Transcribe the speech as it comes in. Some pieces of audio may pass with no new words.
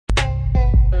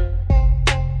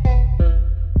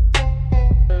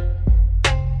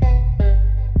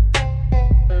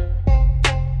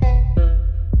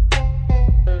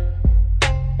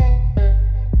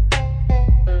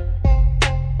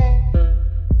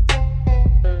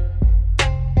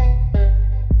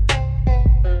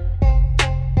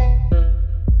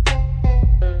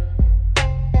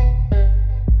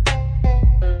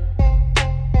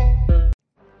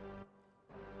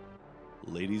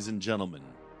and gentlemen,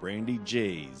 Brandy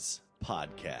J's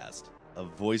podcast, A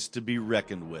Voice to Be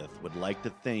Reckoned With, would like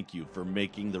to thank you for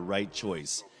making the right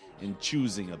choice in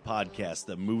choosing a podcast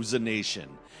that moves a nation.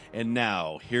 And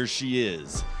now, here she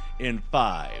is in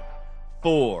 5,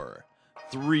 4,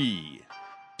 3,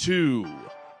 2,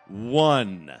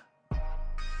 1.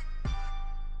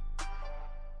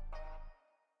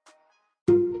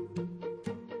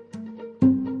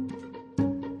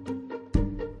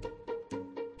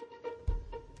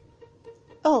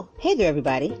 Oh, hey there,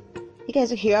 everybody. You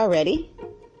guys are here already?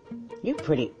 You're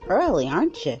pretty early,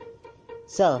 aren't you?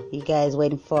 So, you guys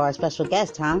waiting for our special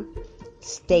guest, huh?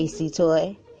 Stacey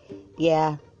Toy.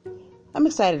 Yeah, I'm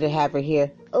excited to have her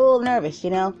here. A little nervous,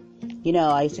 you know?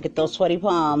 I used to get those sweaty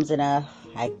palms, and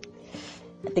I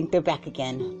think they're back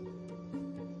again.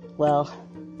 Well,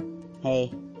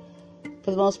 hey,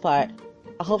 for the most part,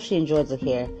 I hope she enjoys it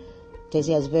here.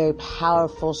 Stacey has a very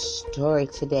powerful story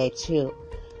today, too.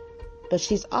 But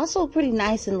she's also pretty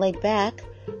nice and laid back.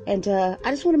 And I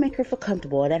just want to make her feel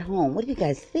comfortable and at home. What do you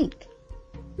guys think?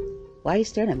 Why are you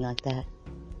staring at me like that?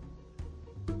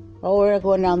 Oh, we're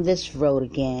going down this road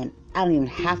again. I don't even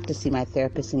have to see my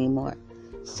therapist anymore.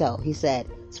 So, he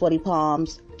said, sweaty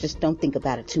palms, just don't think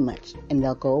about it too much, and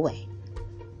they'll go away.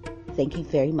 Thank you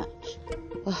very much.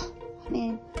 Oh,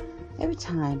 man, every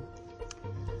time.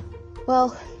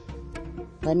 Well,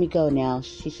 let me go now.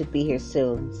 She should be here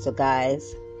soon. So,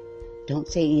 guys, don't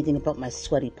say anything about my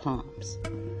sweaty palms.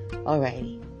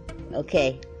 Alrighty.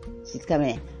 Okay, she's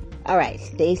coming in. Alright,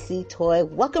 Stacey Toy,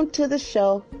 welcome to the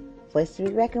show. Voice to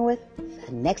be reckoned with,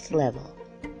 the next level.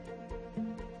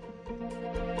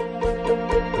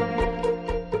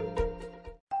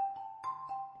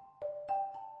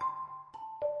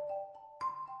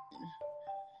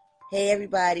 Hey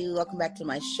everybody, welcome back to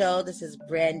my show. This is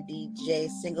Brandy J.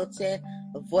 Singleton,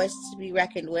 a voice to be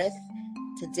reckoned with.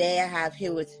 Today I have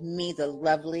here with me the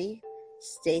lovely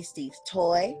Stacey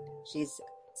Toy. She's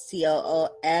COO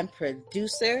and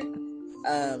producer.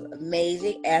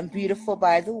 Amazing and beautiful,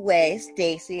 by the way.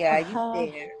 Stacey, are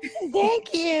you there?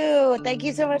 Thank you. Thank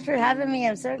you so much for having me.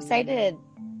 I'm so excited.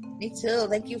 Me too.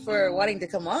 Thank you for wanting to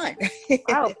come on.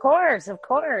 Oh, of course.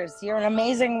 You're an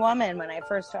amazing woman when I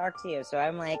first talked to you. So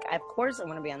I'm like, of course I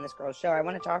want to be on this girl's show. I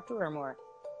want to talk to her more.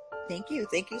 Thank you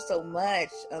so much.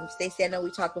 Stacey, I know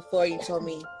we talked before. You told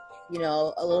me, a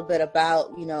little bit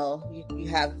about, you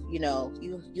have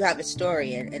a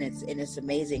story and it's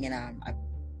amazing. And I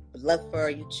would love for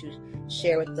you to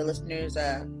share with the listeners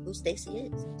who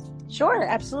Stacey is. Sure,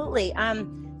 absolutely.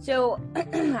 So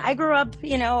I grew up,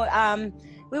 we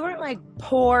weren't like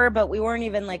poor, but we weren't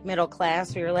even like middle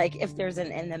class. We were like, if there's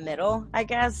an in the middle, I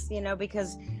guess,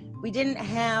 because we didn't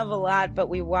have a lot, but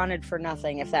we wanted for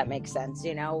nothing, if that makes sense.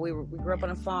 We grew up on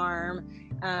a farm.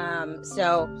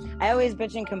 So I always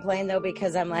bitch and complain though,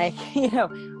 because I'm like,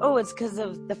 it's because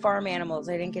of the farm animals.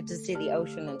 I didn't get to see the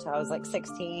ocean until I was like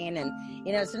 16. And,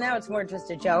 so now it's more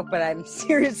just a joke, but I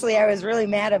was really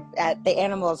mad at the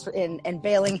animals and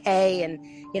baling hay and,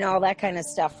 all that kind of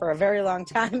stuff for a very long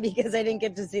time because I didn't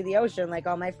get to see the ocean like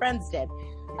all my friends did.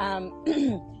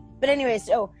 But anyway,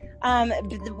 so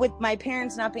with my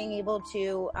parents not being able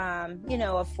to,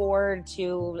 afford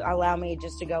to allow me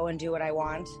just to go and do what I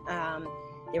want,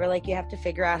 they were like, you have to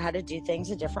figure out how to do things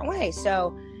a different way.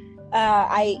 So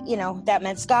that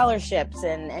meant scholarships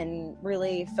and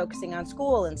really focusing on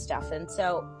school and stuff. And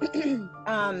so,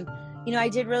 I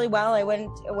did really well. I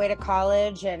went away to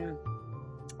college and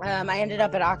I ended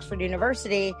up at Oxford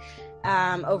University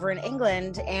over in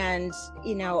England. And,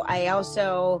 I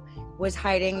also was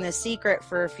hiding the secret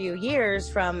for a few years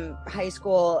from high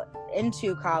school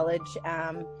into college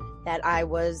that I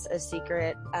was a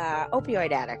secret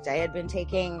opioid addict. I had been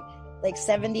taking like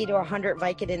 70 to 100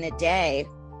 Vicodin a day.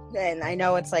 And I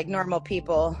know it's like normal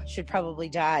people should probably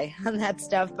die on that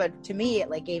stuff. But to me, it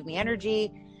like gave me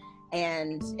energy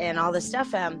and all this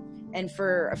stuff. And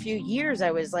for a few years,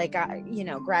 I was like,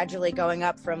 gradually going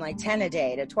up from like 10 a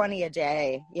day to 20 a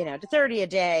day, to 30 a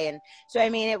day. And so, I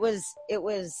mean, it was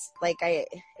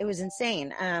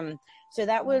insane. So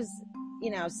that was,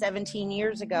 17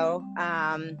 years ago,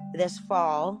 this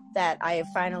fall that I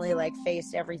finally like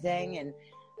faced everything. And,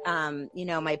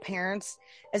 my parents,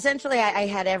 essentially I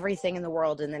had everything in the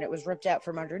world and then it was ripped out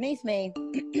from underneath me.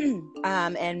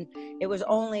 And it was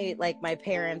only like my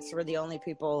parents were the only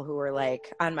people who were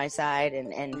like on my side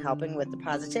and helping with the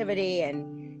positivity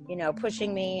and,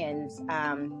 pushing me and,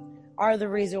 are the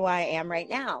reason why I am right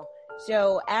now.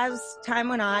 So as time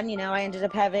went on, I ended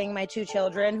up having my two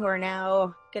children who are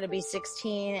now going to be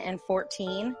 16 and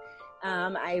 14.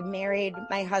 I married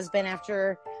my husband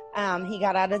after He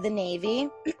got out of the Navy,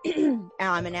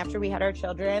 and after we had our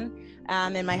children,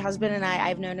 and my husband and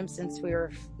I've known him since we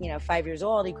were, 5 years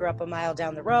old. He grew up a mile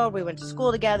down the road. We went to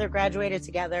school together, graduated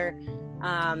together.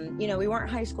 We weren't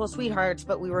high school sweethearts,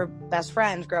 but we were best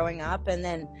friends growing up. And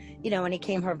then, when he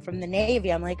came home from the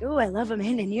Navy, I'm like, oh, I love a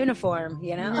man in uniform,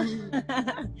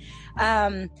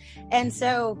 and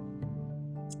so,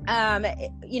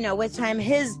 with time,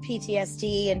 his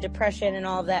PTSD and depression and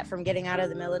all of that from getting out of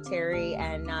the military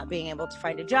and not being able to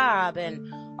find a job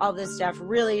and all this stuff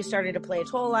really started to play a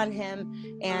toll on him.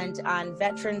 And on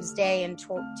Veterans Day in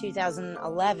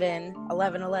 2011,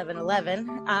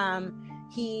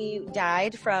 he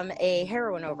died from a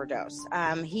heroin overdose.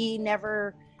 He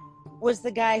never was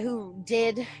the guy who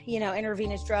did,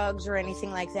 intravenous drugs or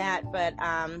anything like that. But,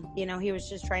 he was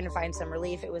just trying to find some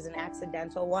relief. It was an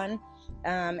accidental one.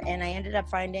 And I ended up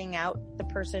finding out the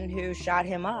person who shot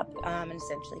him up and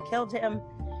essentially killed him.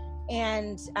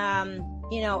 And,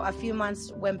 a few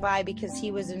months went by because he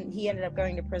ended up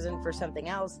going to prison for something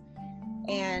else.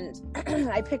 And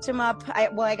I picked him up.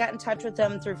 I got in touch with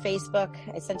him through Facebook.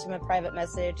 I sent him a private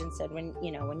message and said,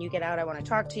 when you get out, I want to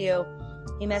talk to you.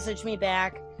 He messaged me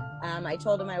back. I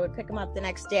told him I would pick him up the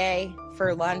next day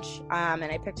for lunch. And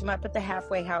I picked him up at the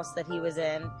halfway house that he was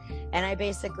in. And I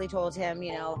basically told him,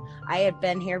 I had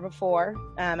been here before.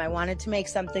 I wanted to make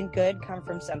something good come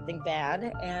from something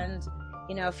bad. And,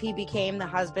 if he became the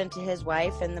husband to his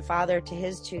wife and the father to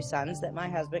his two sons that my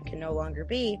husband can no longer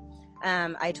be,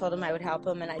 I told him I would help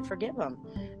him and I'd forgive him.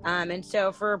 And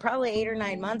so for probably 8 or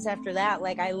 9 months after that,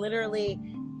 I literally,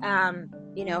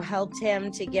 helped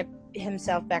him to get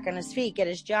himself back on his feet, get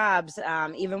his jobs.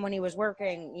 Even when he was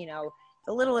working,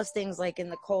 the littlest things like in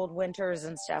the cold winters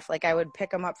and stuff, I would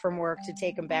pick him up from work to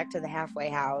take him back to the halfway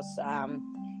house.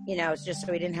 It's just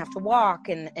so he didn't have to walk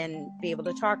and be able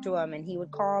to talk to him. And he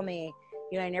would call me.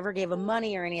 I never gave him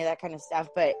money or any of that kind of stuff,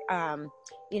 but, I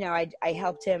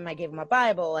helped him. I gave him a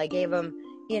Bible. I gave him,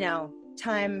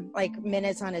 time,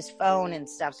 minutes on his phone and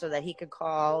stuff so that he could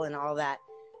call and all that.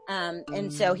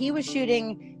 And so he was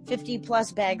shooting 50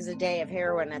 plus bags a day of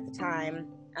heroin at the time,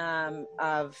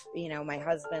 of, my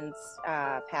husband's,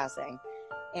 passing,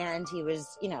 and he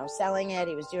was, selling it.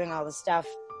 He was doing all the stuff.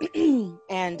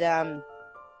 And,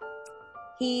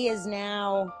 he is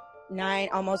now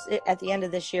almost at the end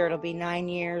of this year, it'll be 9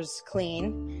 years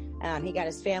clean. He got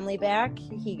his family back.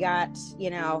 He got,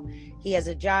 he has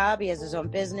a job. He has his own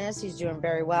business. He's doing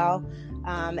very well.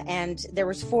 And there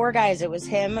was 4 guys. It was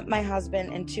him, my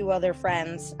husband, and 2 other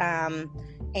friends.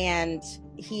 And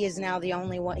he is now the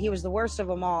only one. He was the worst of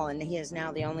them all, and he is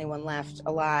now the only one left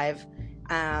alive.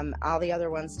 All the other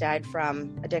ones died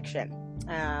from addiction.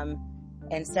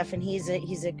 And Stefan, he's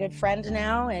a good friend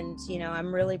now, and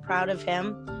I'm really proud of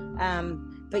him.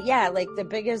 But yeah, the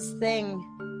biggest thing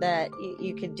that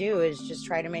you could do is just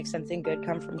try to make something good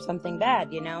come from something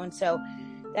bad, and so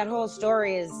that whole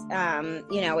story is,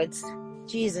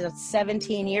 it's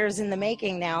 17 years in the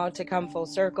making now to come full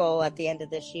circle at the end of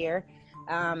this year.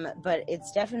 But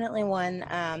it's definitely one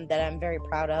that I'm very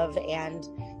proud of, and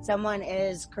someone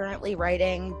is currently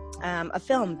writing a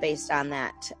film based on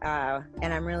that,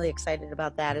 and I'm really excited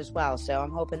about that as well. So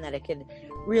I'm hoping that it could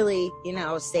really,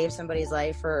 save somebody's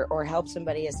life or help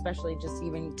somebody, especially just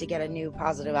even to get a new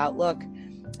positive outlook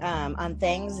on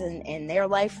things in their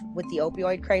life with the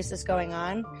opioid crisis going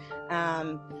on.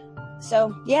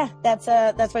 So yeah, that's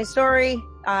my story.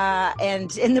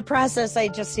 And in the process, I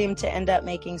just seem to end up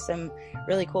making some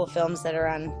really cool films that are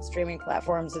on streaming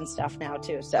platforms and stuff now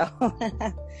too. So wow,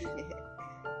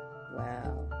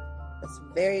 that's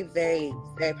a very, very,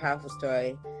 very powerful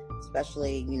story,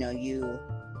 especially, you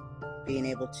being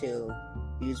able to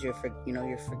use your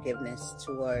forgiveness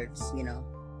towards,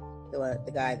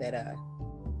 the guy that,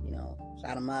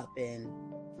 shot him up, and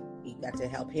you got to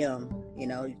help him,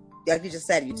 like you just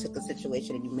said, you took a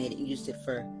situation and you used it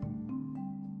for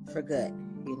good,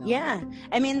 Yeah.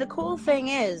 I mean, the cool thing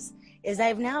is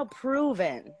I've now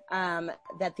proven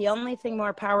that the only thing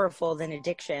more powerful than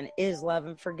addiction is love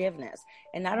and forgiveness.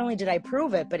 And not only did I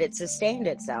prove it, but it sustained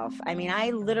itself. I mean, I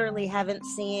literally haven't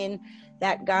seen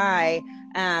that guy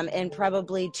in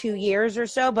probably 2 years or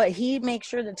so, but he makes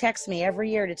sure to text me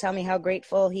every year to tell me how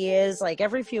grateful he is.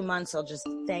 Every few months, he'll just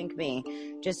thank me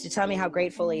just to tell me how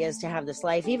grateful he is to have this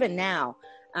life, even now.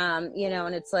 And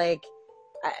it's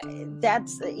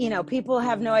that's, people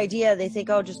have no idea. They think,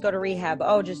 oh, just go to rehab.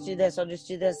 Oh, just do this. I'll just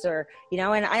do this. Or,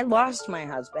 and I lost my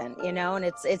husband, and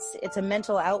it's a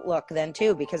mental outlook then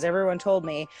too, because everyone told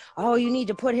me, oh, you need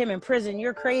to put him in prison.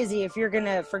 You're crazy if you're going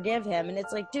to forgive him. And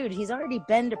it's like, dude, he's already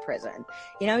been to prison.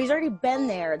 He's already been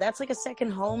there. That's like a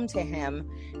second home to him.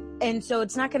 And so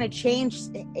it's not going to change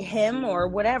him or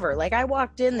whatever. Like, I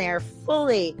walked in there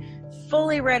fully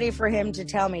ready for him to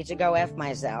tell me to go F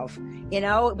myself,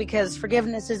 because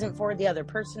forgiveness isn't for the other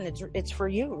person. It's for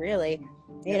you, really,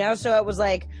 so it was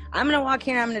like, I'm going to walk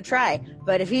here and I'm going to try.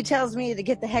 But if he tells me to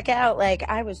get the heck out, like,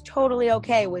 I was totally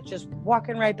okay with just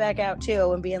walking right back out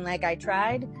too and being like, I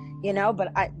tried, but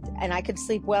I could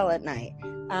sleep well at night.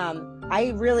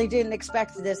 I really didn't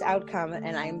expect this outcome,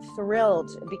 and I'm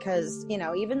thrilled because,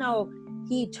 even though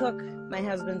he took my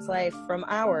husband's life from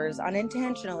ours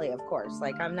unintentionally, of course,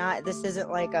 like, this isn't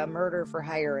like a murder for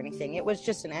hire or anything. It was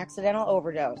just an accidental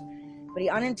overdose, but he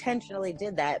unintentionally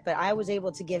did that. But I was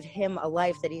able to give him a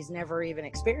life that he's never even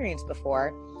experienced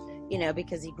before,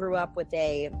 because he grew up with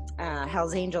a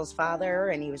Hells Angels father,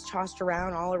 and he was tossed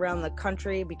around all around the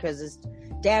country because his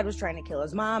dad was trying to kill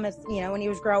his mom, when he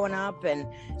was growing up. And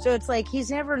so it's like,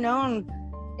 he's never known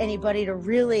anybody to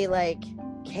really like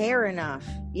care enough,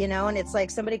 and it's like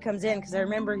somebody comes in, because I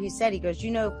remember he said, he goes,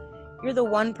 you're the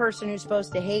one person who's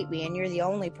supposed to hate me, and you're the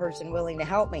only person willing to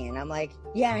help me. And I'm like,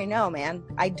 yeah, I know, man.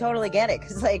 I totally get it,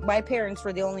 because like, my parents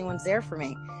were the only ones there for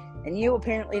me, and you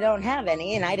apparently don't have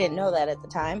any, and I didn't know that at the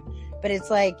time. But it's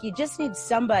like, you just need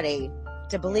somebody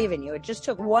to believe in you. It just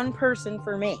took one person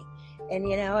for me, and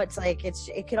it's like,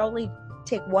 it could only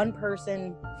take one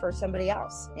person for somebody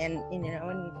else, and and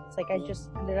it's like, I just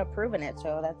ended up proving it.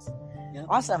 So that's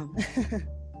awesome.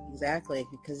 Exactly,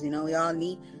 because we all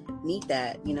need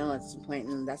that, at some point,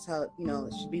 and that's how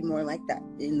it should be more like that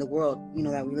in the world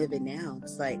that we live in now.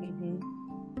 It's like,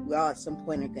 we all at some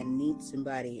point are gonna need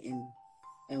somebody,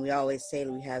 and we always say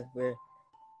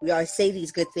we always say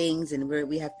these good things, and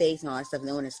we have faith and all that stuff, and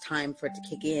then when it's time for it to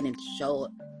kick in and to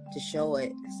show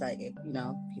it, it's like,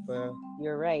 people.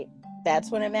 You're right. That's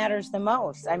when it matters the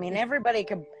most. I mean, everybody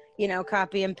could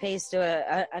copy and paste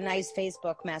a nice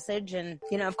Facebook message. And,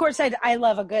 of course, I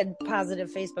love a good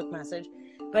positive Facebook message.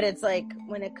 But it's like,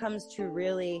 when it comes to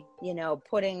really,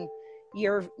 putting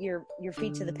your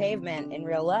feet to the pavement in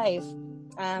real life,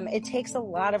 it takes a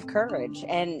lot of courage,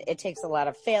 and it takes a lot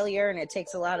of failure, and it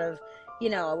takes a lot of,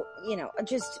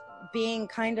 just being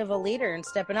kind of a leader and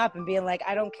stepping up and being like,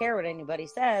 I don't care what anybody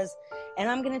says, and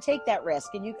I'm going to take that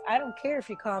risk. And I don't care if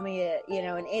you call me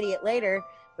an idiot later,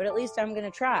 but at least I'm going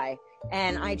to try.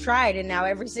 And I tried, and now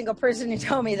every single person who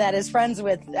told me that is friends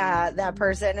with that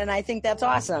person, and I think that's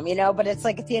awesome, but it's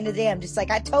like, at the end of the day, I'm just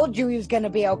like, I told you he was going to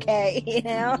be okay,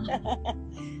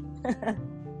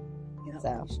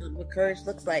 So what courage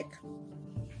looks like.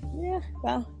 Yeah,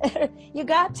 well, you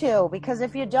got to, because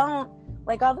if you don't,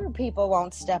 like, other people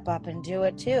won't step up and do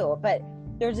it too. But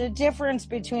there's a difference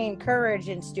between courage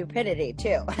and stupidity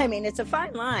too. I mean, it's a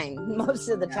fine line most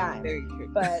of the time. Very true.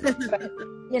 But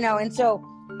and so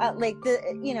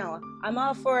I'm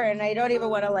all for it, and I don't even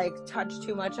want to like touch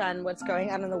too much on what's going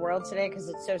on in the world today, because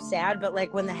it's so sad. But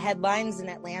like, when the headlines in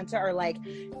Atlanta are like,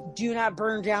 do not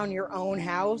burn down your own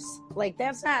house, like,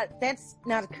 that's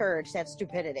not courage, that's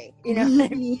stupidity. You know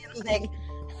what I mean? Like,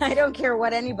 I don't care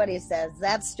what anybody says,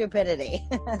 that's stupidity.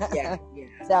 Yeah.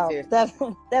 So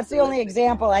that's the only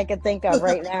example I could think of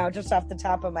right now, just off the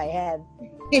top of my head.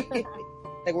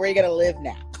 Like, where are you gonna live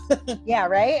now? Yeah,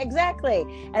 right, exactly.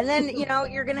 And then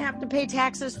you're gonna have to pay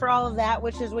taxes for all of that,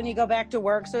 which is when you go back to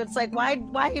work. So it's like,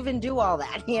 why even do all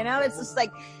that? It's just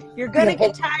like, you're gonna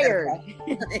get tired.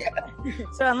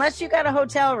 So unless you got a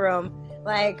hotel room,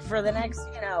 like, for the next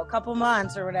couple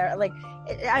months or whatever, like,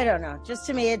 I don't know, just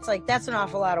to me it's like, that's an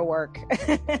awful lot of work.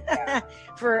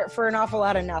 for an awful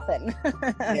lot of nothing.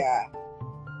 Yeah.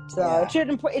 So it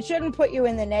shouldn't put you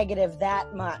in the negative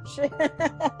that much.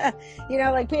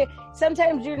 Like,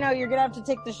 sometimes you're gonna have to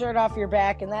take the shirt off your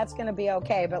back, and that's gonna be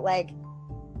okay. But like,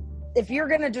 if you're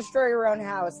gonna destroy your own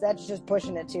house, that's just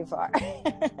pushing it too far.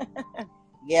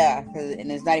 Yeah,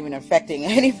 and it's not even affecting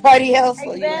anybody else.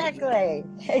 Exactly.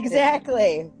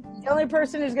 The only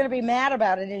person who's gonna be mad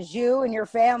about it is you and your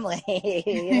family.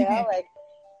 Like.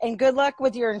 And good luck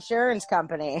with your insurance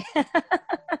company.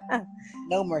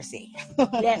 No mercy.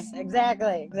 Yes,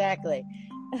 exactly.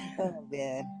 Oh,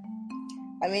 man.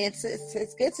 I mean,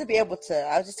 it's good to be able to.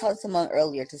 I was just telling someone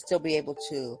earlier, to still be able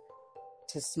to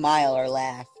smile or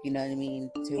laugh. You know what I mean?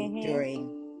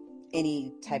 During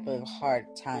any type of hard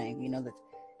time. That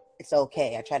it's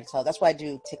okay. I try to tell. That's why I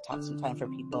do TikTok sometimes for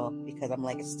people, because I'm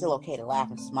like, it's still okay to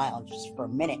laugh and smile just for a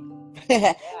minute.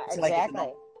 Yeah,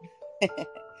 exactly.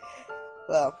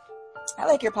 Well, I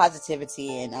like your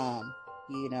positivity and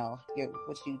your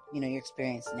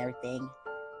experience and everything,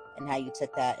 and how you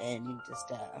took that and you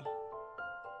just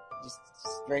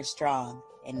very strong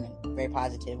and very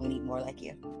positive. We need more like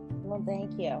you. Well,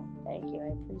 thank you. I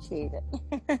appreciate it.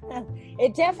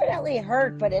 It definitely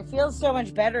hurt, but it feels so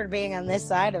much better being on this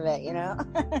side of it,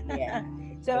 Yeah.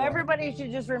 So everybody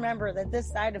should just remember that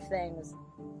this side of things,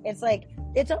 it's like,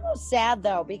 it's almost sad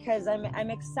though, because I'm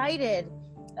excited,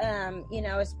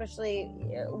 especially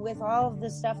with all of the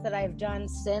stuff that I've done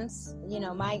since,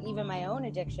 even my own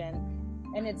addiction.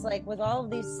 And it's like, with all of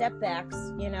these setbacks,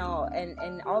 and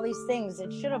all these things,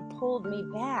 it should have pulled me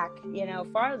back,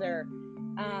 farther.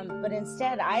 But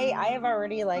instead, I have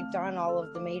already done all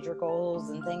of the major goals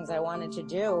and things I wanted to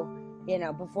do,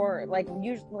 before,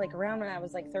 usually around when I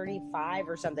was 35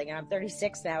 or something, and I'm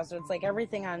 36 now. So it's like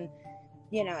everything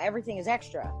everything is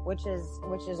extra, which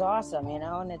is awesome,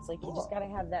 and it's like, you just got to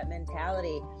have that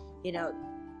mentality,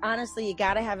 honestly, you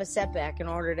got to have a setback in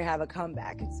order to have a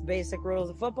comeback. It's basic rules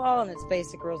of football and it's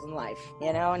basic rules in life,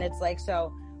 and it's like,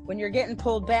 so when you're getting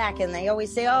pulled back and they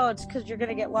always say, oh, it's because you're going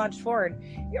to get launched forward.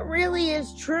 It really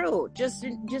is true. Just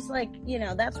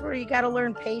that's where you got to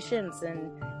learn patience.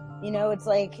 And, it's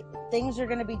like, things are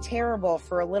going to be terrible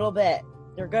for a little bit.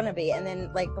 They're going to be. And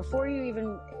then before you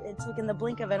even, it's like in the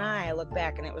blink of an eye, I look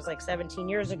back and it was 17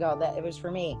 years ago that it was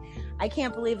for me. I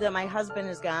can't believe that my husband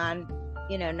is gone,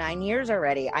 9 years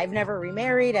already. I've never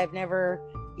remarried. I've never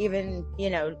even,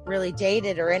 really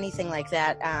dated or anything like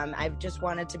that. I've just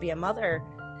wanted to be a mother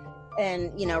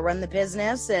and, run the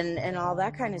business and all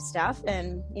that kind of stuff.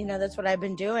 And, that's what I've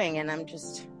been doing. And I'm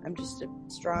just a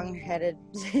strong-headed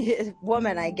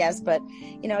woman, I guess. But,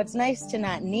 it's nice to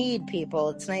not need people.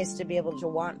 It's nice to be able to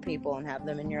want people and have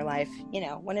them in your life,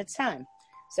 when it's time.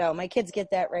 So my kids get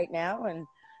that right now. And,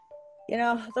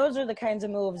 those are the kinds of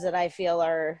moves that I feel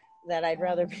that I'd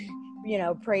rather be,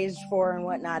 praised for and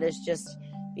whatnot, is just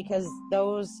because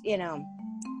those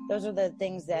are the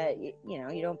things that,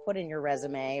 you don't put in your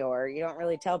resume or you don't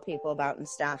really tell people about and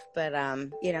stuff. But,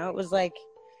 it was like,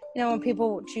 when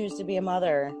people choose to be a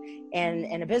mother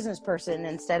and a business person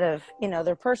instead of,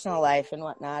 their personal life and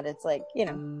whatnot, it's like, I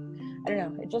don't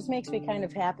know, it just makes me kind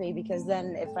of happy, because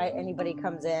then if anybody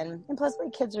comes in, and plus my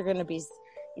kids are going to be,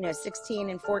 16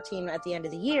 and 14 at the end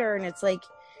of the year. And it's like,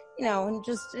 in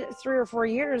just 3 or 4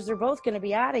 years, they're both going to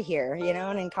be out of here,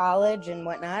 and in college and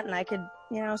whatnot. And I could,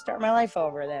 start my life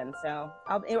over then. So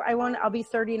I'll be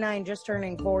 39, just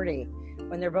turning 40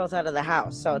 when they're both out of the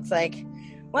house. So it's like,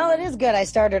 well, it is good I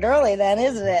started early then,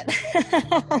 isn't it?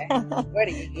 Where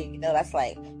do you that's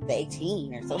like the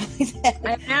 18 or something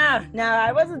like that. No,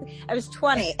 I wasn't. I was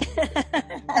 20.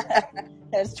 I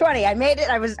was 20. I made it.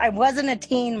 I wasn't a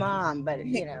teen mom, but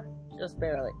just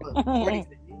barely.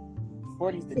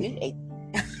 40's the new 8.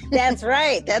 That's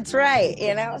right.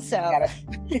 So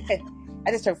I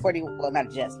just turned 40. Well,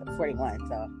 not just, but 41.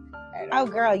 So. Oh,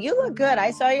 girl, you look good. I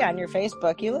saw you on your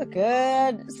Facebook. You look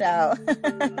good. So.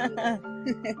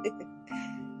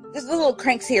 Just little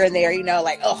cranks here and there,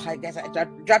 I guess I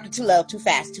dropped it too low, too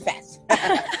fast.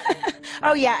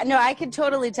 Oh, yeah. No, I could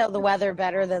totally tell the weather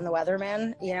better than the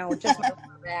weatherman, just my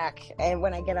back and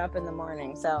when I get up in the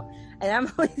morning. So, and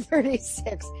I'm only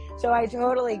 36, so I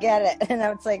totally get it. And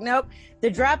it's like, nope, they're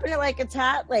dropping it like it's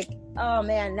hot. Like, oh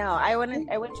man, no. I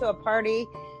went to a party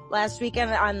last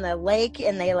weekend on the lake,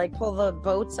 and they pull the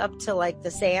boats up to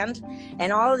the sand,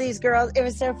 and all of these girls, it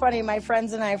was so funny. My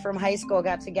friends and I from high school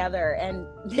got together, and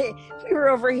we were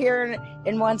over here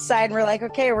in one side, and we're like,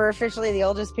 okay, we're officially the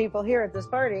oldest people here at this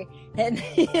party. And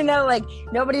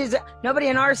nobody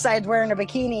on our side's wearing a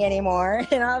bikini anymore,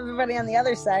 and everybody on the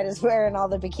other side is wearing all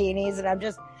the bikinis.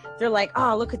 And they're like,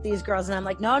 oh, look at these girls. And I'm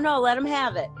like, no, let them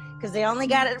have it, because they only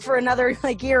got it for another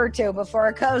year or two before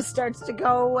a coast starts to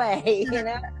go away,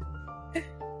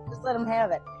 Just let them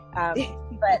have it.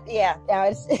 But yeah, no,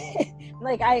 it's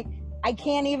I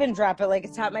can't even drop it like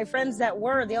it's hot. My friends that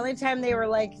were, the only time they were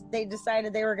they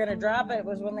decided they were going to drop it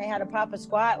was when they had to pop a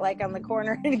squat on the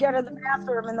corner and go to the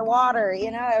bathroom in the water.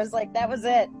 I was like, that was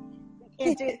it. We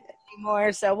can't do it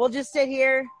anymore. So we'll just sit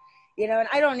here, and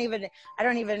I don't even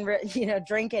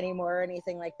drink anymore or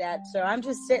anything like that. So I'm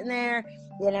just sitting there,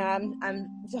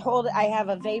 I have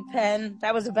a vape pen.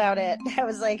 That was about it. I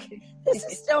was like, this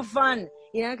is still fun,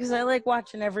 because I like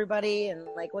watching everybody and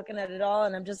looking at it all.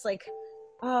 And I'm just like,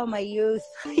 oh, my youth,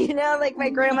 my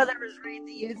grandmother was right.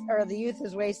 The youth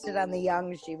is wasted on the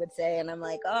young, she would say. And I'm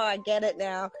like, oh, I get it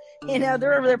now.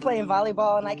 They're over there playing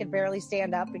volleyball, and I could barely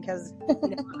stand up because,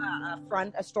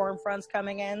 a storm front's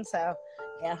coming in. So,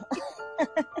 yeah.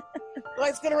 Oh,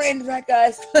 it's gonna rain tonight,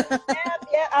 guys.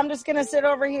 Yeah, I'm just gonna sit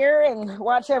over here and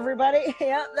watch everybody.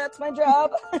 Yeah, that's my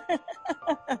job.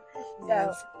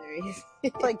 Yes,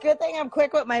 It's like, good thing I'm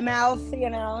quick with my mouth,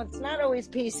 you know. It's not always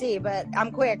PC, but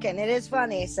I'm quick and it is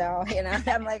funny. So, you know,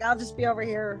 I'm like, I'll just be over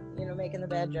here, you know, making the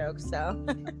bad jokes. So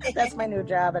that's my new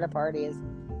job at a party, is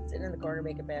sitting in the corner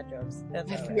making bad jokes.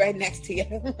 That's all right next to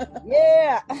you.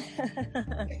 Yeah.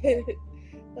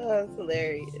 Oh, it's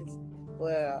hilarious.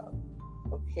 Well,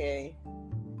 okay.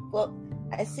 Well,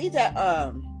 I see that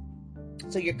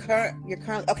so you're currently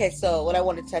okay, so what I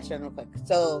want to touch on real quick.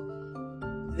 So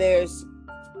there's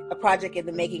a project in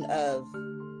the making of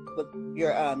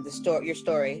your your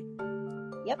story.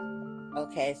 Yep.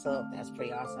 Okay, so that's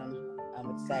pretty awesome. I'm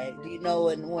excited. Do you know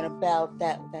when about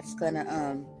that's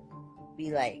gonna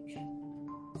be like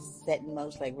set in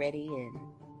motion, like ready?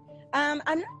 And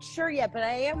I'm not sure yet, but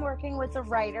I am working with a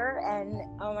writer, and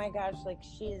oh my gosh, like,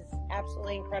 she's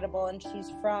absolutely incredible, and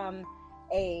she's from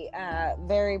a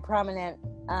very prominent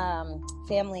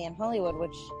family in Hollywood,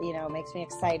 which, you know, makes me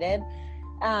excited.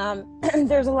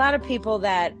 There's a lot of people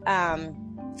that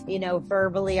you know,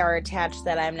 verbally are attached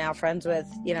that I'm now friends with,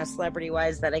 you know, celebrity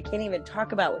wise, that I can't even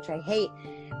talk about, which I hate,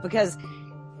 because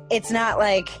it's not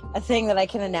like a thing that I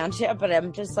can announce yet. But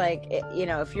I'm just like, you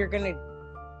know,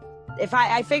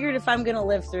 I figured if I'm going to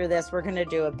live through this, we're going to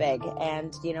do it big.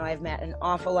 And, you know, I've met an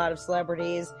awful lot of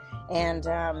celebrities and,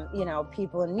 you know,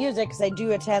 people in music, because I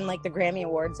do attend like the Grammy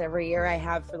Awards every year. I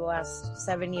have for the last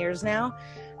 7 years now.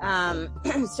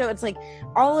 So it's like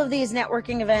all of these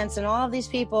networking events and all of these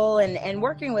people and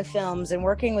working with films and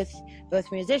working with both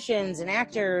musicians and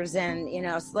actors and, you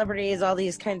know, celebrities, all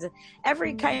these kinds of,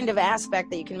 every kind of aspect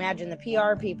that you can imagine, the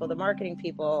PR people, the marketing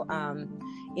people,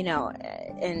 you know,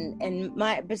 and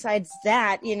besides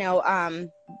that, you know,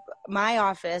 my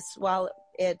office, while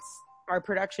it's our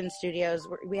production studios,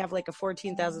 we have like a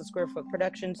 14,000 square foot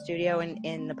production studio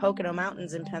in the Pocono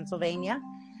Mountains in Pennsylvania.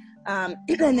 And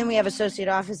then we have associate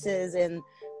offices in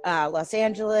Los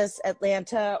Angeles,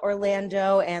 Atlanta,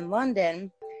 Orlando, and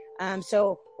London.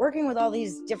 So working with all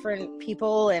these different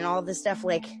people and all this stuff,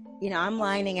 like, you know, I'm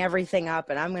lining everything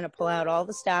up, and I'm going to pull out all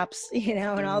the stops, you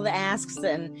know, and all the asks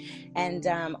and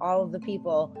all of the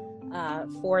people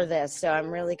for this. So I'm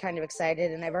really kind of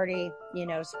excited, and I've already, you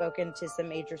know, spoken to some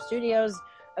major studios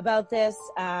about this.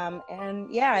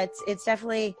 And yeah, it's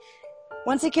definitely,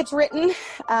 once it gets written,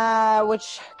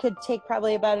 which could take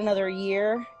probably about another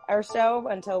year or so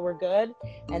until we're good.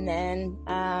 And then,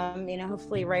 you know,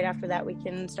 hopefully right after that we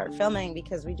can start filming,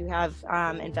 because we do have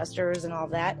investors and all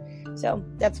of that. So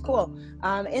that's cool.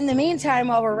 In the meantime,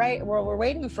 while we're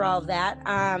waiting for all of that,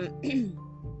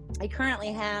 I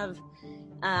currently have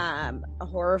a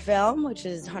horror film, which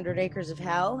is 100 Acres of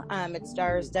Hell. It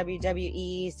stars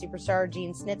WWE superstar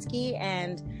Gene Snitsky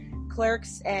and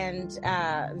Clerks and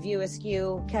View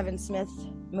Askew Kevin Smith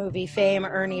movie fame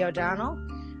Ernie O'Donnell.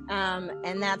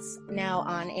 And that's now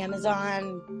on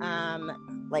Amazon,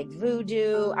 like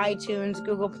Vudu, iTunes,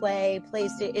 Google Play,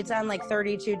 PlayStation. It's on like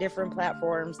 32 different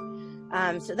platforms.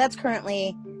 So that's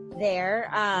currently there.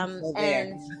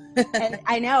 And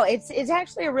I know it's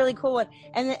actually a really cool one.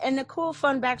 And the cool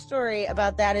fun backstory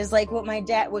about that is, like,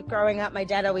 with growing up, my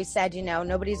dad always said, you know,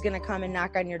 nobody's going to come and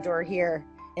knock on your door here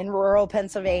in rural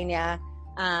Pennsylvania,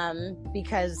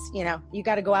 because, you know, you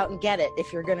got to go out and get it.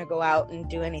 If you're going to go out and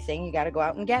do anything, you got to go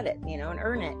out and get it, you know, and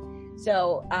earn it.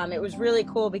 So it was really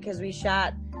cool, because we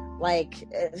shot like,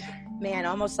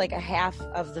 almost like a half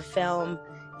of the film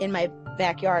in my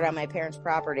backyard on my parents'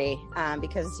 property,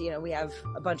 because, you know, we have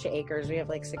a bunch of acres. We have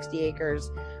like 60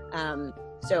 acres.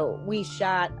 So we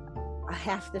shot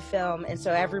half the film, and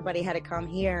so everybody had to come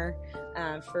here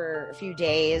for a few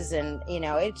days. And, you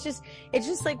know, it's just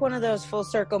like one of those full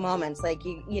circle moments. Like,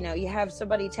 you know, you have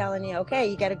somebody telling you, okay,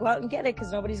 you got to go out and get it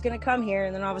because nobody's going to come here.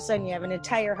 And then all of a sudden you have an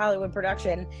entire Hollywood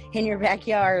production in your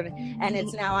backyard, and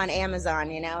it's now on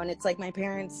Amazon, you know. And it's like, my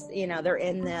parents, you know, they're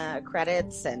in the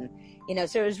credits, and, you know,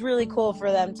 so it was really cool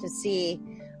for them to see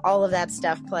all of that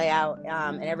stuff play out,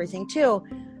 and everything too.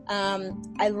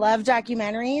 I love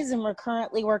documentaries, and we're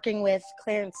currently working with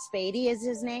Clarence Spady is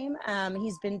his name.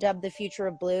 He's been dubbed the future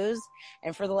of blues.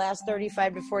 And for the last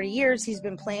 35 to 40 years, he's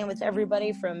been playing with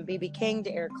everybody from B.B. King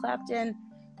to Eric Clapton.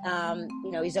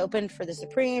 You know, he's opened for the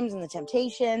Supremes and the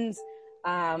Temptations.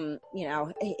 You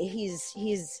know,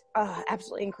 he's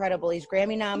absolutely incredible. He's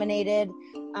Grammy nominated.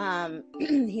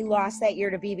 He lost that year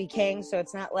to B.B. King. So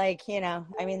it's not like, you know,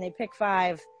 I mean, they pick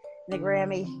 5 the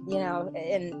Grammy, you know,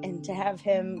 and to have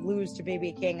him lose to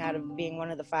B.B. King out of being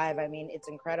one of the 5, I mean, it's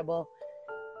incredible.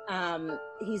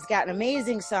 He's got an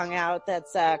amazing song out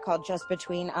that's called Just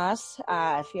Between Us.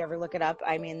 If you ever look it up,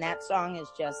 I mean, that song is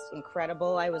just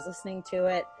incredible. I was listening to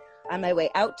it on my way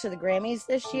out to the Grammys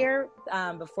this year,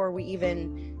 before we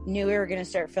even knew we were going to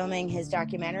start filming his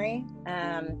documentary.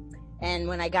 And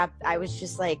when I was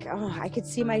just like, oh, I could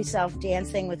see myself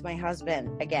dancing with my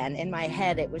husband again. In my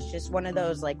head, it was just one of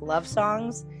those like love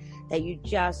songs that you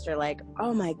just are like,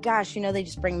 oh my gosh, they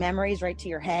just bring memories right to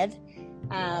your head.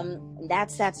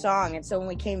 That's that song. And so when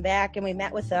we came back and we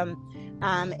met with them,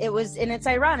 and it's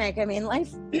ironic. I mean,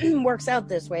 life works out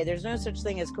this way. There's no such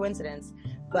thing as coincidence,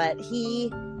 but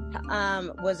he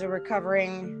was a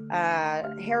recovering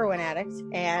heroin addict,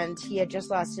 and he had just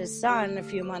lost his son a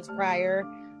few months prior,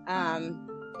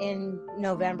 in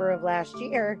November of last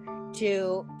year,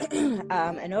 to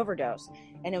an overdose.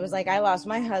 And it was like, I lost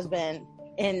my husband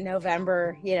in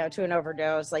November, to an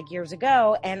overdose like years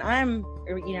ago, and I'm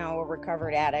a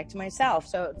recovered addict myself.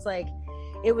 So it's like,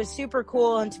 it was super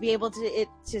cool, and to be able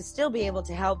to still be able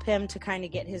to help him to kind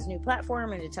of get his new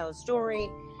platform and to tell a story.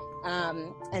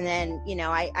 And then,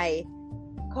 I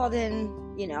called in,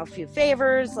 a few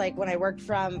favors, like when I worked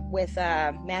with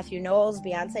Matthew Knowles,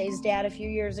 Beyonce's dad, a few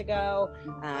years ago.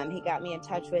 He got me in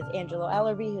touch with Angelo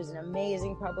Ellerby, who's an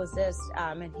amazing publicist,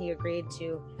 and he agreed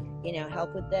to,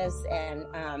 help with this.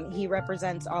 And he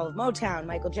represents all of Motown,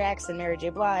 Michael Jackson, Mary J.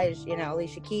 Blige,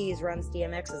 Alicia Keys, runs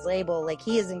DMX's label. Like,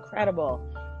 he is incredible.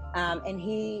 And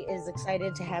he is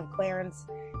excited to have Clarence,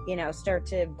 start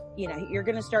to, you're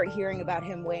going to start hearing about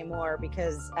him way more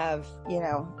because of,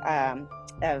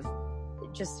 of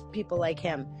just people like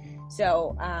him.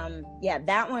 So,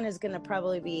 that one is going to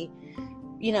probably be,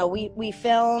 we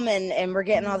film and we're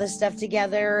getting all this stuff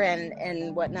together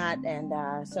and whatnot. And,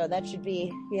 so that should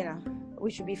be,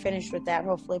 we should be finished with that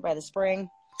hopefully by the spring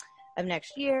of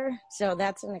next year. So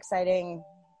that's an exciting,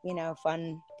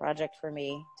 fun project for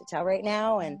me to tell right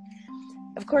now. And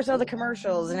of course, all the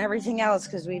commercials and everything else,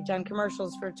 because we've done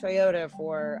commercials for Toyota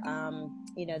for,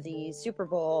 the Super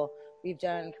Bowl. We've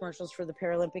done commercials for the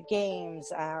Paralympic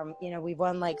Games. We've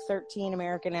won like 13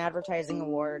 American Advertising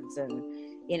Awards and,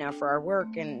 for our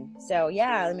work. And so,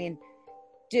 yeah, I mean,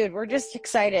 dude, we're just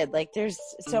excited. Like, there's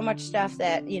so much stuff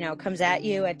that, comes at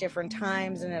you at different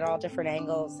times and at all different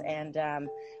angles. And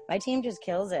my team just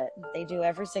kills it. They do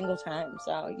every single time.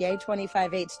 So yay,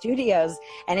 25/8 Studios.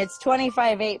 And it's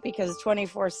 25/8 because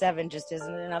 24/7 just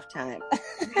isn't enough time.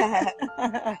 I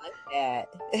like that.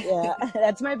 Yeah,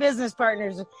 that's my business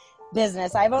partner's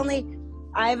business.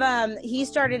 He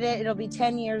started it. It'll be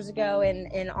 10 years ago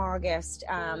in August.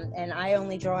 And I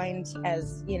only joined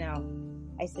as,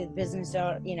 I said business,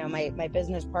 my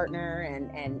business partner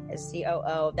and as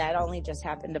COO. That only just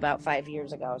happened about 5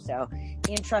 years ago. So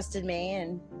he entrusted me,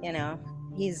 and,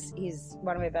 he's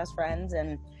one of my best friends,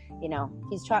 and,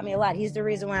 he's taught me a lot. He's the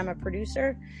reason why I'm a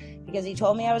producer, because he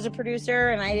told me I was a producer,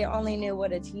 and I only knew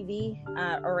what a TV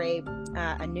or a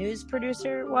news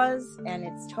producer was, and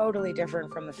it's totally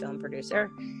different from a film producer.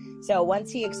 So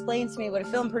once he explained to me what a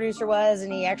film producer was,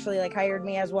 and he actually hired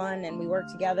me as one, and we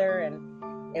worked together, and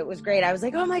it was great. I was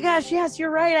like, oh my gosh, yes, you're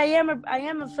right. I am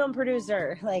a film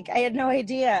producer. Like, I had no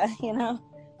idea,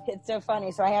 It's so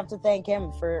funny. So I have to thank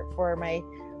him for my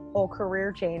whole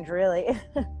career change, really.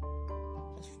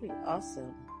 That's pretty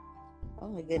awesome. Oh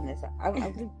my goodness.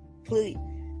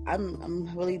 I'm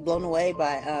really blown away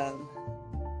by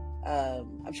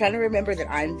I'm trying to remember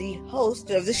that I'm the host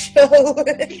of the show. So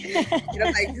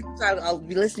I'll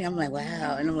be listening. I'm like,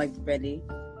 wow, and I'm like ready,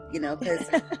 because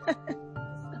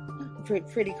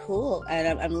pretty cool.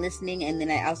 And I'm listening, and then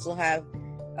I also have,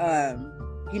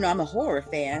 I'm a horror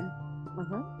fan,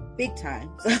 big time.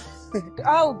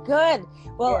 Oh, good.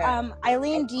 Well, Yeah.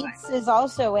 Eileen Dietz is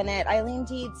also in it. Eileen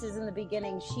Dietz is in the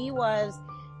beginning. She was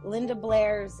Linda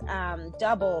Blair's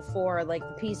double for the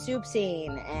pea soup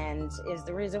scene, and is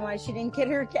the reason why she didn't get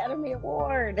her Academy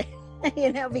Award,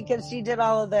 because she did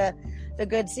all of the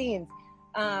good scenes.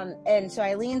 And so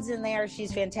Eileen's in there.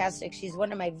 She's fantastic. She's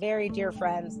one of my very dear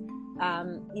friends.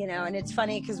 And it's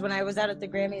funny because when I was out at the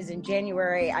Grammys in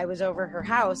January, I was over her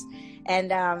house,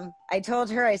 and I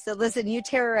told her, I said, listen, you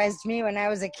terrorized me when I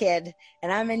was a kid,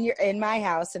 and I'm in my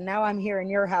house, and now I'm here in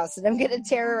your house, and I'm going to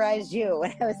terrorize you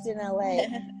when I was in LA,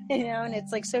 and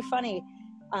it's so funny.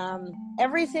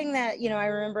 Everything that, I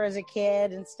remember as a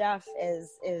kid and stuff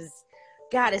is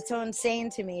God, it's so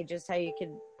insane to me just how you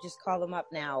could just call them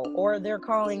up now, or they're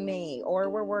calling me, or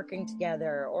we're working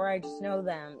together, or I just know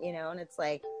them, and it's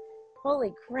like,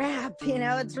 holy crap,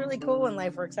 it's really cool when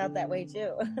life works out that way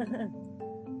too.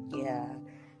 Yeah,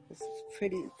 it's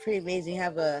pretty amazing. You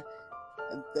have a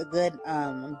good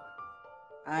I'm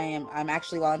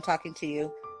actually, while I'm talking to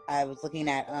you, I was looking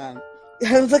at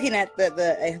I was looking at the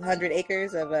 100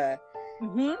 acres of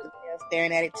Mm-hmm.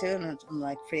 staring at it too, and I'm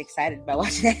like pretty excited about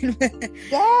watching it.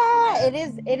 Yeah,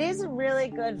 it is a really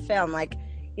good film. Like,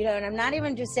 you know, and I'm not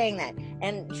even just saying that.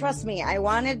 And trust me, I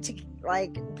wanted to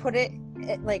like put it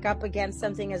like up against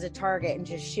something as a target and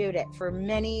just shoot it for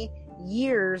many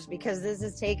years, because this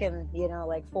has taken, you know,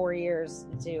 like 4 years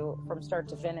from start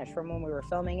to finish, from when we were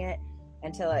filming it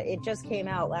until it just came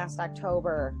out last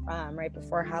October, right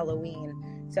before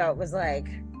Halloween. So it was like,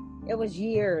 it was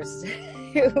years.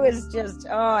 It was just,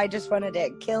 I just wanted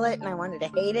to kill it, and I wanted to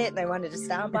hate it, and I wanted to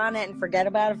stomp on it and forget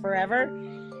about it forever.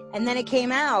 And then it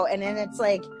came out, and then it's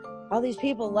like, all these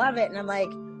people love it, and I'm like,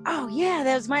 oh yeah,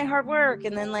 that was my hard work.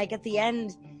 And then like at the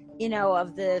end, you know,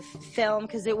 of the film,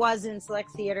 because it was in select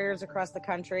theaters across the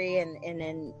country and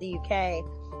in the UK,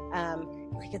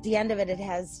 like at the end of it, it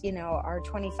has, you know, our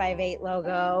 25/8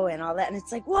 logo and all that, and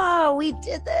it's like, whoa, we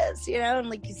did this, you know, and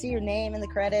like you see your name in the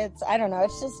credits. I don't know,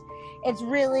 it's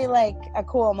really like a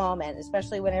cool moment,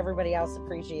 especially when everybody else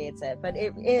appreciates it. But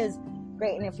it is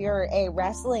great. And if you're a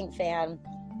wrestling fan,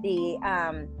 the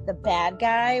bad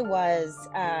guy was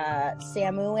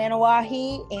Samu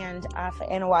Anawahi and Afa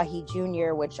Anawahi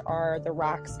Jr., which are The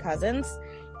Rock's cousins.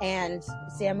 And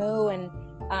Samu and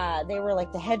they were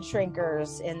like the head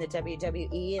shrinkers in the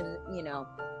WWE, and you know,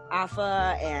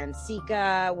 Afa and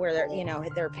Sika were their, you know,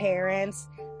 their parents.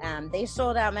 They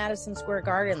sold out Madison Square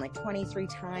Garden like 23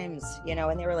 times, you know,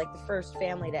 and they were like the first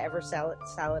family to ever sell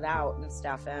it out and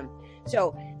stuff.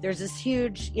 So there's this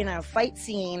huge, you know, fight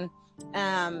scene,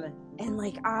 and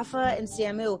like Afa and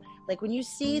Samu, like when you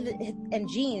see and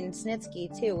Gene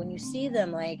Snitsky too, when you see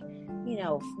them like, you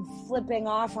know, flipping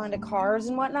off onto cars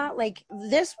and whatnot, like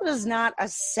this was not a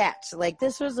set, like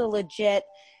this was a legit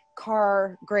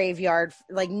car graveyard.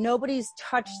 Like nobody's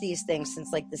touched these things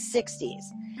since like the 60s.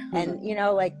 And you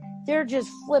know, like they're just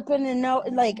flipping and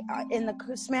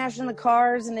smashing the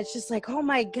cars, and it's just like, oh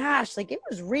my gosh, like it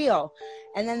was real.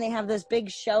 And then they have this big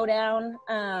showdown,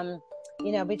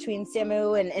 you know, between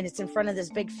Samu and it's in front of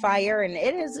this big fire, and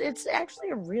it's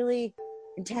actually a really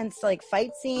intense like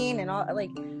fight scene and all.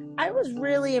 Like I was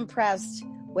really impressed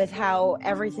with how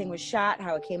everything was shot,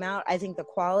 how it came out. I think the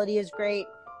quality is great.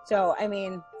 So I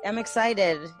mean, I'm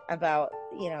excited about,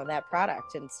 you know, that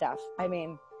product and stuff. I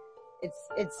mean,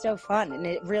 it's so fun, and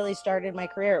it really started my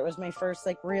career. It was my first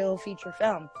like real feature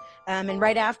film, and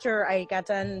right after I got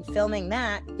done filming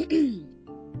that,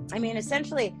 I mean,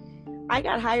 essentially I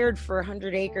got hired for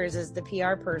 100 Acres as the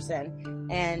PR person,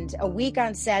 and a week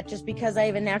on set, just because I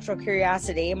have a natural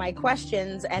curiosity, my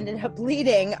questions ended up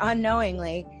leading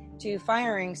unknowingly to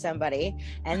firing somebody.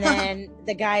 And then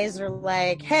the guys are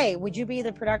like, hey, would you be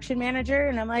the production manager?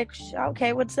 And I'm like,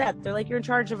 okay, what's that? They're like, you're in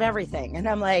charge of everything. And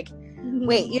I'm like,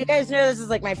 wait, you guys know this is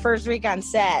like my first week on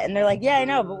set? And they're like, yeah, I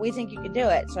know, but we think you could do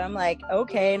it. So I'm like,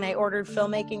 okay. And I ordered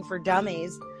Filmmaking for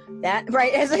Dummies, that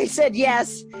right as I said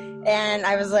yes. And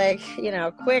I was like, you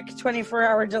know, quick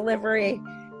 24-hour delivery.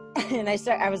 And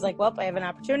I was like, well, I have an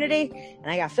opportunity, and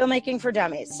I got Filmmaking for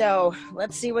Dummies. So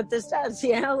let's see what this does,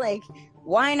 you know, like,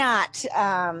 why not?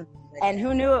 And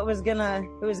who knew it was gonna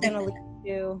lead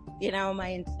to, you know,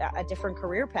 a different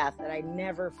career path that I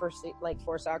never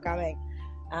foresaw coming.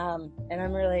 And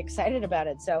I'm really excited about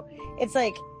it. So it's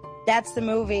like, that's the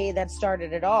movie that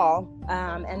started it all.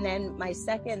 And then my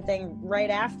second thing right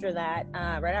after that,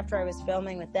 right after I was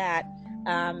filming with that,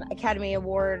 Academy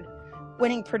Award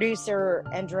winning producer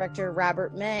and director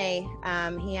Robert May,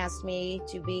 he asked me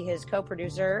to be his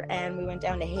co-producer, and we went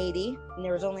down to Haiti, and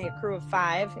there was only a crew of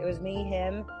 5. It was me,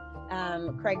 him,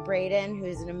 Craig Braden,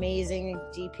 who's an amazing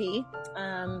DP,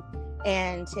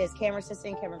 and his camera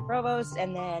assistant, Kevin Provost,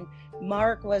 and then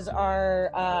Mark was our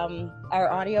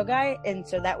audio guy. And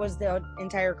so that was the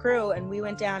entire crew, and we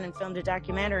went down and filmed a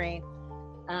documentary.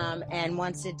 And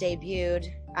once it debuted,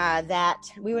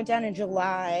 we went down in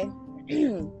July,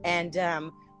 and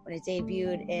when it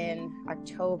debuted in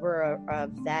October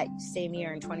of that same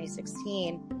year in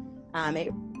 2016,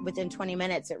 within 20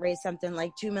 minutes, it raised something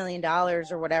like $2 million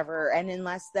or whatever. And in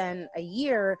less than a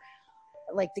year,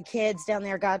 like the kids down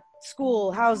there got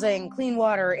school, housing, clean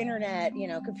water, internet, you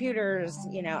know, computers,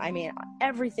 you know, I mean,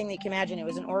 everything that you can imagine. It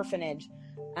was an orphanage.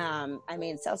 I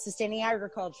mean, self-sustaining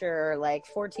agriculture, like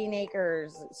 14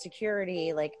 acres,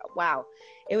 security, like, wow,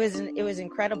 it was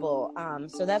incredible.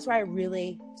 So that's why I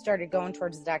really started going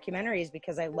towards the documentaries,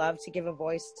 because I love to give a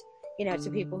voice, you know, to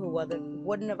people who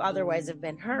wouldn't have otherwise have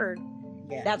been heard.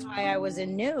 Yeah. That's why I was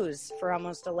in news for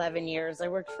almost 11 years. I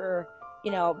worked for,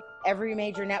 you know, every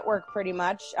major network pretty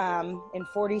much, in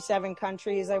 47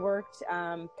 countries I worked,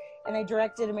 and I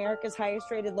directed America's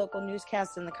highest rated local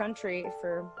newscast in the country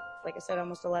for, like I said,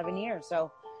 almost 11 years.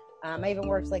 So I even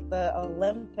worked like the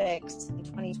Olympics in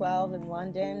 2012 in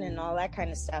London and all that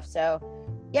kind of stuff. So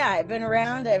yeah, I've been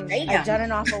around. I've done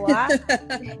an awful lot.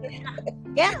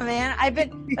 Yeah, man.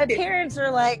 My parents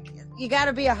are like, you got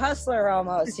to be a hustler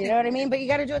almost, you know what I mean? But you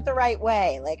got to do it the right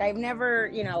way. Like I've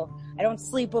never, I don't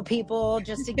sleep with people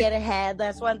just to get ahead.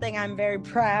 That's one thing I'm very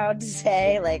proud to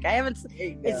say. Like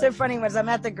it's so funny when I'm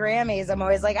at the Grammys, I'm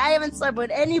always like, I haven't slept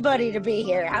with anybody to be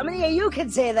here. How many of you can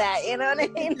say that? You know what I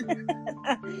mean?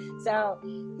 So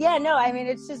yeah, no, I mean,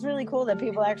 it's just really cool that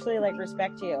people actually like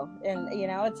respect you. And,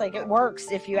 it's like, it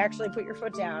works if you actually put your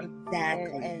foot down.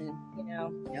 Exactly. And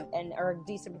and are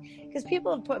decent, because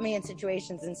people have put me in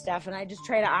situations and stuff, and I just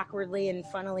try to awkwardly and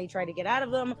funnily try to get out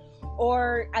of them,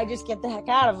 or I just get the heck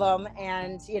out of them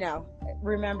and,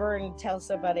 remember and tell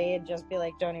somebody and just be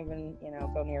like, don't even,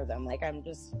 go near them. Like, I'm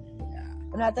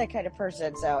not that kind of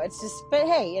person. So it's just, but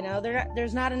hey,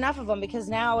 there's not enough of them, because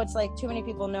now it's like too many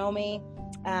people know me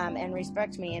and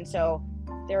respect me. And so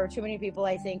there are too many people,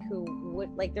 I think, who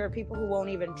would, like, there are people who won't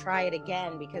even try it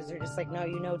again because they're just like,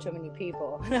 no, too many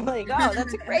people. And I'm like, oh,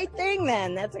 that's a great thing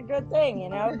then. That's a good thing,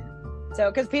 So,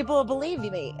 because people will believe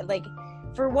me. Like,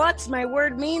 for once, my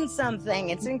word means something.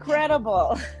 It's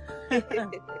incredible. It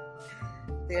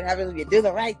happens when you do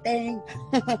the right thing.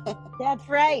 That's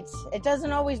right. It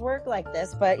doesn't always work like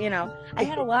this, but, I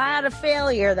had a lot of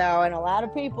failure, though, and a lot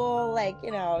of people, like,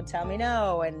 tell me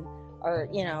no,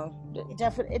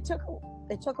 definitely,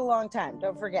 it took a long time.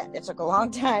 Don't forget, it took a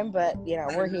long time, but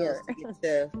we're here.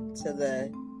 to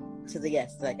the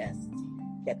yes, I guess.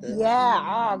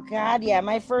 Yeah. Oh God. Yeah.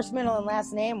 My first, middle, and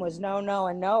last name was no,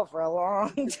 and no for a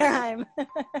long time.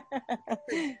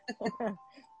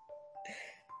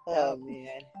 Oh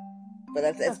man.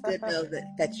 But that's good to know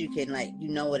that you can, like,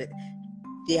 what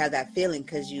you have that feeling,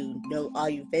 because all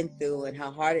you've been through and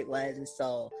how hard it was, and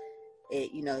so it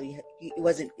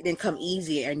didn't come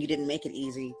easy, and you didn't make it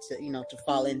easy to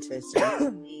fall into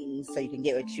certain things so you can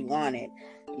get what you wanted,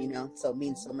 so it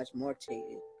means so much more to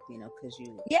you, because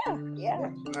you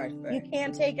worked hard for it. You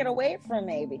can't take it away from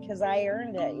me because I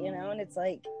earned it, and it's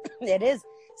like, it is,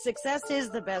 success is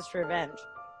the best revenge.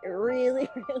 It really,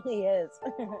 really is.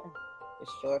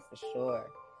 For sure.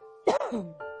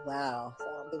 Wow.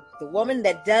 The woman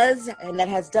that does and that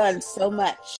has done so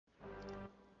much.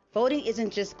 Voting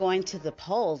isn't just going to the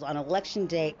polls on election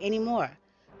day anymore.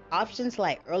 Options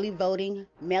like early voting,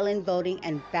 mail-in voting,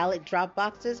 and ballot drop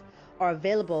boxes are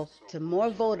available to more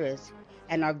voters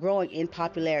and are growing in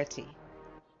popularity.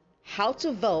 How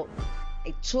to Vote,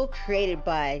 a tool created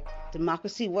by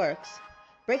Democracy Works,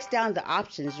 breaks down the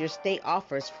options your state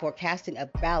offers for casting a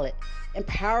ballot,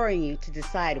 empowering you to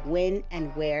decide when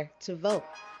and where to vote.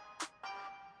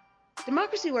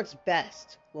 Democracy works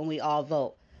best when we all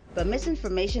vote, but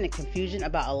misinformation and confusion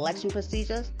about election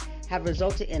procedures have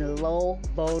resulted in low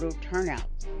voter turnout.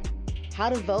 How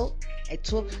to Vote, a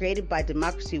tool created by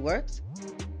Democracy Works,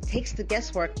 takes the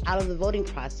guesswork out of the voting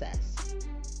process.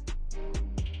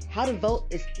 How to Vote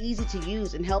is easy to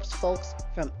use and helps folks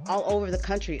from all over the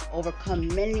country overcome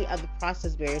many of the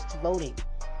process barriers to voting.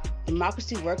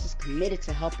 Democracy Works is committed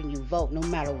to helping you vote no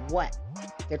matter what.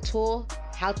 Their tool,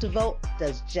 How to Vote,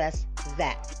 does just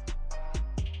that.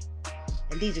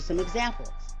 And these are some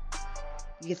examples.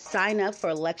 You can sign up for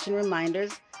election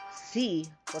reminders, see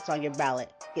what's on your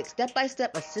ballot, get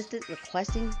step-by-step assistance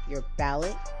requesting your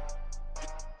ballot,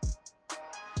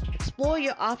 explore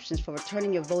your options for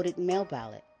returning your voted mail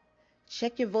ballot,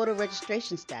 check your voter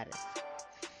registration status,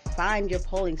 find your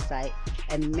polling site,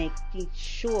 and making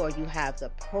sure you have the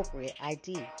appropriate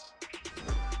ID.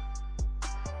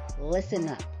 Listen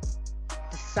up.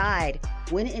 Decide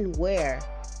when and where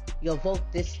you'll vote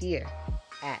this year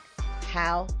at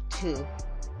howto.vote.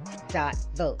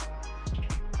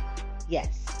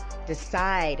 Yes,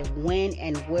 decide when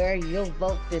and where you'll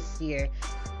vote this year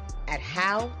at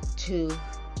howto.vote.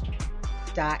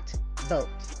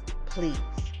 Please,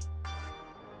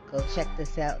 go check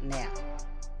this out now.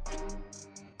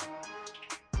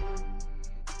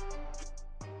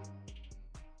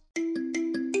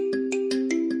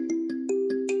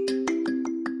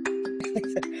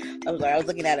 I was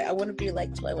looking at it. I want to be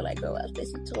like Toy when I grow up.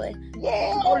 Stacey Toy.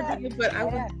 Yeah. But I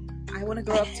want to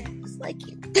grow up to just like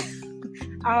you.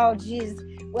 Oh, geez.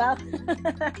 Well,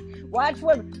 watch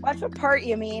what part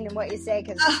you mean and what you say,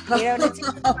 because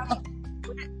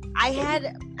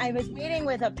I was meeting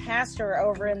with a pastor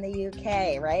over in the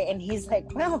UK, right? And he's like,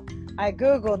 well, I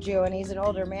Googled you, and he's an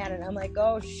older man, and I'm like,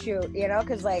 oh shoot,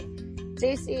 because like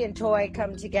Stacey and Toy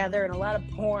come together in a lot of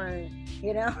porn,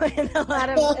 and a lot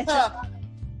of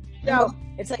so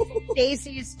it's like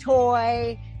Stacey's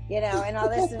Toy, and all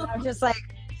this, and I'm just like,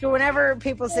 so whenever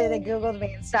people say they Googled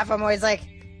me and stuff, I'm always like,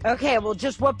 Okay, well,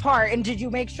 just what part? And did you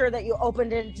make sure that you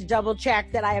opened it to double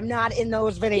check that I am not in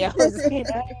those videos? You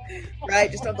know?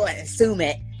 Right? Just don't go and assume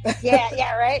it.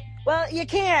 Yeah, right. Well, you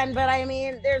can, but I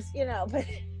mean, there's, but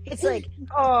it's like,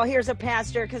 oh, here's a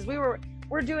pastor, because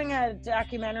we're doing a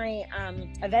documentary.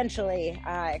 Eventually,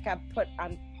 it got put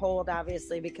on hold,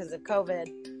 obviously, because of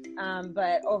COVID.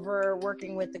 But over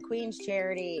working with the Queen's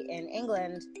Charity in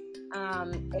England,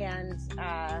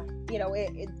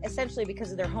 essentially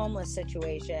because of their homeless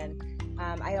situation.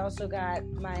 I also got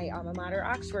my alma mater,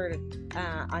 Oxford,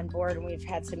 on board, and we've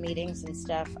had some meetings and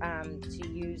stuff to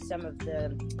use some of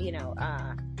the,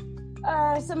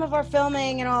 some of our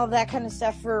filming and all of that kind of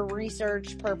stuff for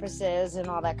research purposes and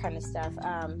all that kind of stuff.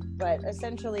 But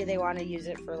essentially, they want to use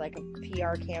it for like a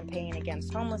PR campaign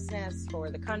against homelessness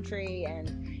for the country,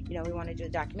 and we want to do a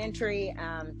documentary.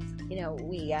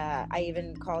 I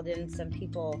even called in some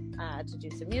people to do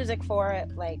some music for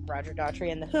it, like Roger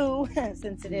Daughtry and The Who,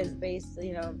 since it is based,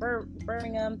 in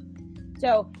Birmingham.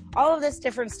 So all of this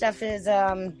different stuff is,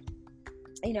 also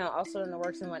in the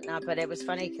works and whatnot. But it was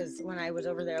funny because when I was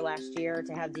over there last year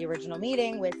to have the original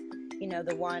meeting with,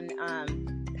 the one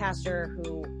pastor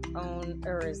who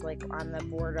is like on the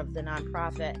board of the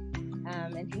nonprofit.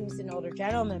 And he was an older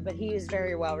gentleman, but he is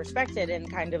very well respected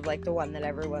and kind of like the one that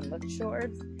everyone looked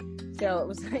towards. So it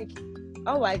was like,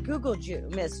 oh, I Googled you,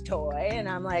 Miss Toy. And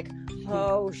I'm like,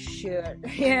 oh, shoot.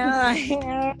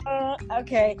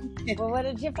 Okay. Well, what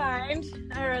did you find?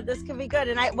 All right, this could be good.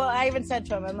 And I even said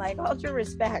to him, I'm like, all due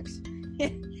respect,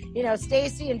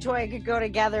 Stacey and Toy could go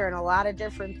together in a lot of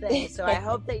different things. So I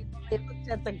hope that you looked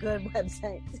at the good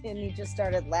website. And he just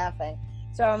started laughing.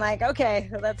 So I'm like, okay,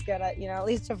 well, that's good. At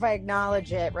least if I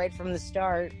acknowledge it right from the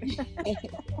start.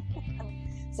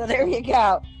 So there you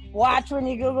go. Watch when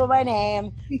you Google my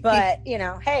name. But,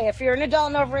 hey, if you're an adult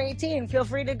and over 18, feel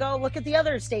free to go look at the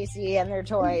other Stacey and their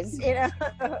toys, Right?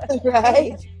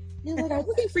 You're like, I was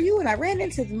looking for you and I ran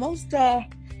into the most...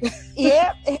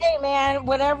 Yep. Hey, man,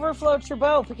 whatever floats your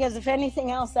boat, because if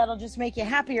anything else, that'll just make you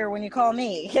happier when you call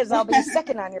me, because I'll be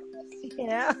second on your list,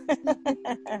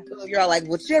 You're all like,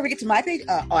 well, did you ever get to my page?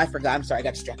 Oh, I forgot. I'm sorry. I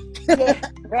got distracted. Yeah,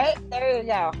 right? There you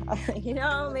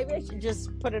go. Maybe I should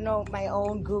just put my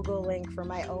own Google link for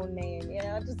my own name,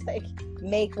 just like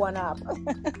make one up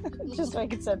just so I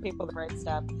can send people the right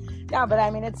stuff. No, but I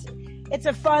mean, it's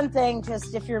a fun thing.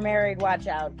 Just if you're married, watch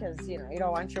out, because you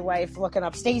don't want your wife looking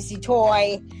up Stacey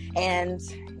Toy and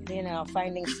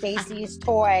finding Stacey's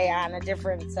toy on a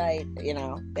different site.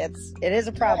 It is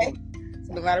a problem. Right.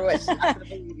 So no matter what, she's not gonna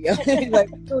believe you. You're like,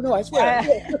 oh no, I swear.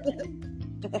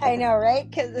 I know, right?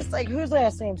 Because it's like, whose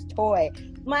last name's Toy?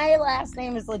 My last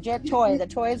name is legit Toy. The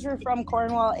Toys were from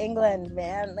Cornwall, England,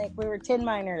 man. Like, we were tin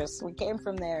miners. We came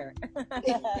from there.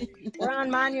 We're on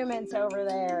monuments over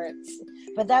there.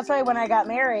 But that's why when I got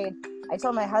married, I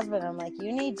told my husband, I'm like,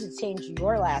 you need to change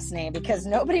your last name, because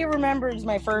nobody remembers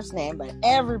my first name, but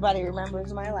everybody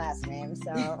remembers my last name.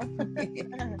 So.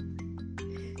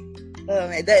 Oh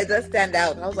man, it does stand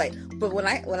out. And I was like, but when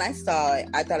I saw it,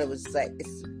 I thought it was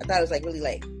like, really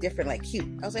like different, like cute.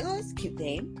 I was like, oh, that's a cute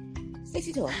name.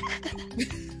 Stacey Toy.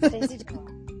 Stacey Toy.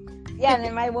 Yeah, and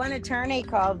then my one attorney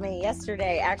called me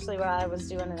yesterday, actually, while I was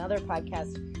doing another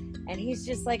podcast, and he's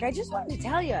just like, I just wanted to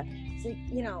tell you, it's like,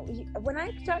 when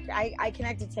I talked, I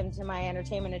connected him to my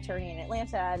entertainment attorney in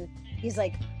Atlanta, and he's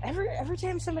like, every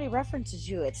time somebody references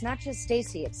you, it's not just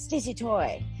Stacey, it's Stacey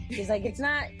Toy. He's like, it's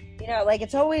not, like,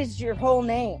 it's always your whole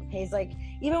name. He's like,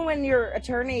 even when your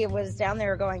attorney was down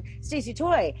there going, Stacey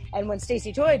Toy, and when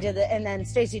Stacey Toy did it, and then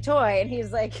Stacey Toy, and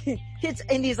he's like,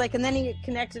 and then he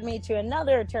connected me to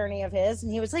another attorney of his,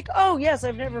 and he was like, oh, yes,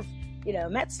 I've never,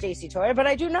 met Stacey Toy, but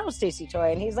I do know Stacey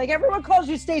Toy. And he's like, everyone calls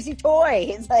you Stacey Toy.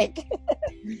 He's like,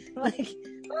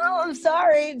 oh, I'm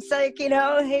sorry. It's like,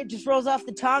 hey, it just rolls off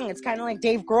the tongue. It's kind of like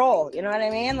Dave Grohl. You know what I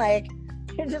mean? Like,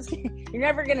 you're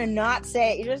never going to not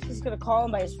say it. You're just going to call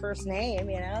him by his first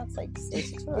name, It's like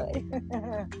Stacey Toy.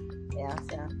 Yeah,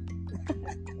 so.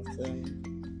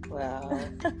 Wow.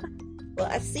 Well,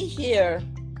 I see here,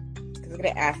 because I'm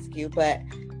going to ask you, but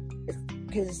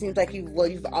because it seems like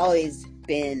you've always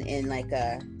been in like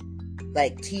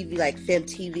TV, like film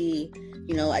TV,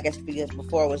 I guess because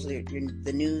before was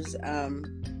the news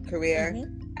career,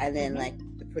 and then like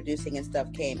the producing and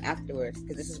stuff came afterwards,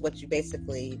 because this is what you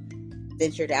basically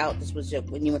ventured out. This was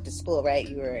when you went to school, right?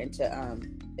 You were into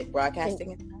like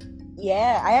broadcasting and stuff?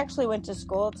 Yeah, I actually went to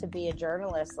school to be a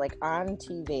journalist, like on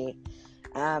TV.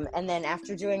 And then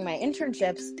after doing my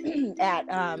internships at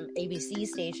ABC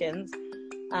stations,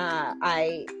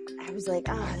 I was like,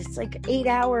 it's like 8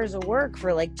 hours of work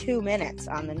for like 2 minutes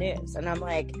on the news. And I'm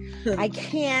like, I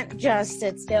can't just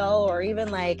sit still, or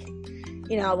even like,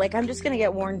 like I'm just going to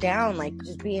get worn down, like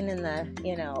just being in the,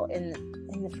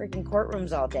 in the freaking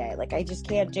courtrooms all day. Like I just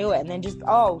can't do it. And then just,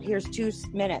 here's 2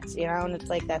 minutes, and it's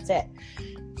like, that's it.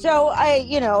 So I,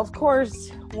 of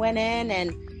course went in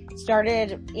and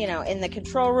started, in the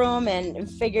control room and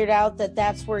figured out that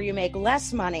that's where you make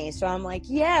less money. So I'm like,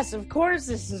 yes, of course,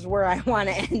 this is where I want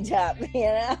to end up,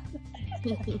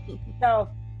 So,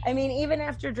 I mean, even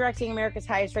after directing America's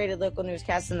highest rated local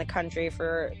newscast in the country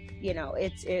for,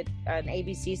 it's an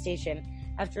ABC station,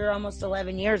 after almost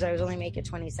 11 years, I was only making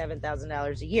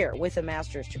 $27,000 a year with a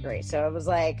master's degree. So it was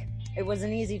like, it was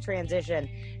an easy transition,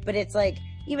 but it's like,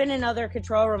 even in other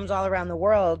control rooms all around the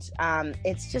world,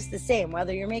 it's just the same.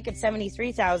 Whether you're making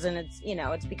 $73,000, it's,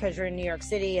 it's because you're in New York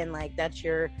City and like, that's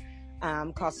your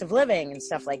cost of living and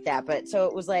stuff like that. But so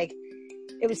it was like,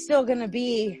 it was still going to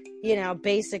be,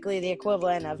 basically the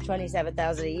equivalent of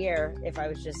 $27,000 a year if I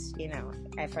was just,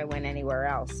 if I went anywhere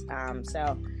else.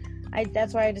 So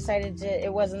that's why I decided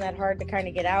it wasn't that hard to kind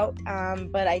of get out.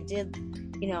 But I did,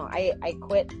 I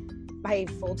quit my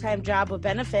full-time job with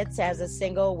benefits as a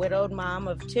single widowed mom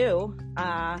of 2,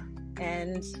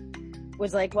 and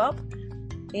was like, well,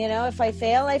 if I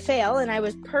fail, I fail. And I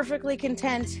was perfectly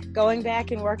content going back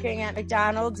and working at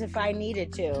McDonald's if I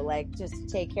needed to, like just to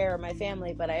take care of my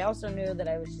family. But I also knew that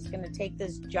I was just going to take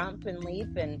this jump and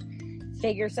leap and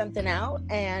figure something out.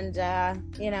 And, I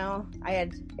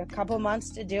had a couple months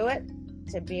to do it,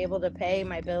 to be able to pay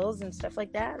my bills and stuff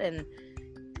like that. And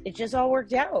it just all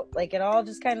worked out. Like it all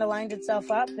just kind of lined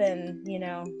itself up. And,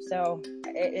 so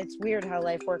it's weird how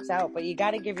life works out, but you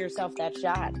got to give yourself that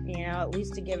shot, at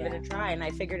least to give it a try. And I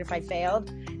figured if I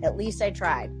failed, at least I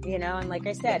tried, and like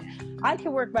I said, I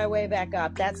can work my way back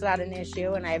up. That's not an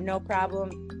issue. And I have no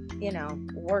problem,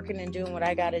 working and doing what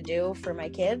I got to do for my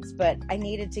kids, but I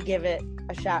needed to give it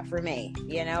a shot for me,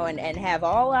 and have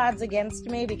all odds against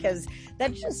me, because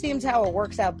that just seems how it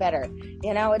works out better.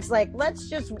 It's like, let's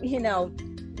just,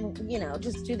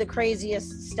 just do the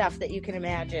craziest stuff that you can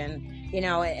imagine,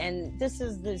 and this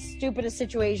is the stupidest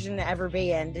situation to ever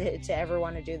be in, to ever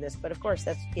want to do this. But of course,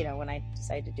 that's, when I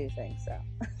decide to do things. So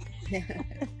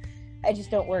I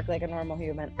just don't work like a normal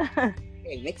human.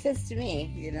 It makes sense to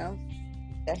me,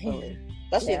 definitely.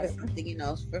 Especially if it's something,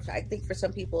 I think for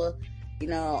some people, I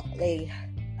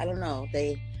don't know,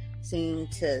 they seem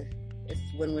to,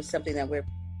 when it's something that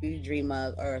we dream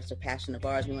of or it's a passion of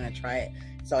ours, we want to try it.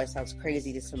 It always sounds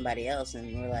crazy to somebody else,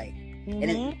 and we're like, and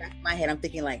in the back of my head, I'm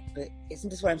thinking like, but isn't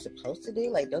this what I'm supposed to do?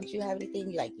 Like, don't you have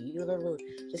anything you ever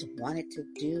just wanted to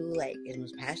do, like, and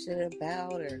was passionate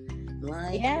about, or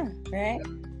like? Yeah, right.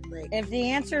 Like, if the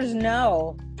answer is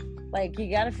no, like, you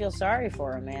got to feel sorry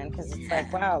for him, man, because it's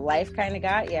like, wow, life kind of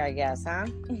got you, I guess, huh?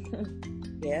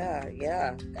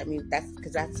 Yeah. I mean,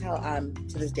 that's how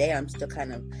to this day, I'm still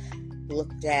kind of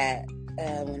looked at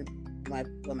when my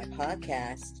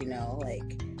podcast,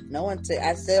 like, no one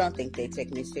I still don't think they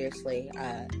take me seriously.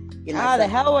 The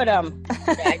hell with them.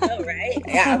 I know, right?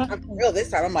 Yeah, I'm real this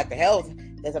time. I'm like, the hell,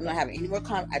 because I'm not having any more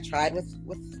I tried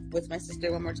with my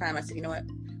sister one more time. I said, you know what?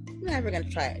 I'm never gonna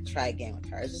try again with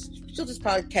her. She'll just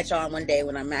probably catch on one day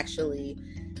when I'm actually.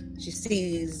 She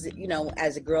sees,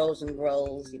 as it grows and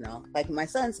grows, like my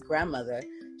son's grandmother.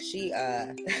 She,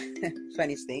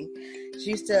 funniest thing,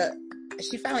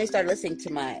 she finally started listening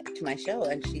to my show,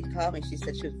 and she called me. She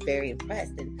said she was very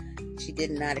impressed, and she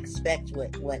did not expect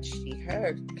what she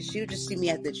heard, because she would just see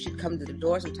me she'd come to the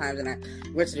door sometimes, and I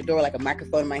went to the door like a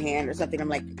microphone in my hand or something. I'm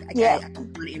like, I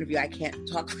can't do an interview. I can't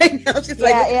talk right now. She's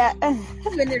like,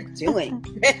 what are you doing?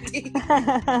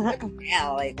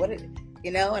 Now, like, what?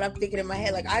 And I'm thinking in my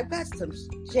head, like, I've got some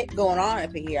shit going on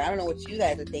up in here. I don't know what you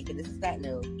guys are thinking. This is not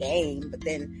no game. But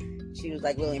then she was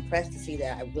like really impressed to see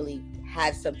that I really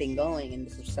had something going, and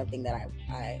this was something that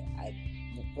I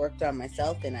worked on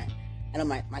myself. And I know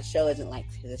my show isn't like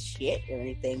the shit or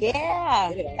anything.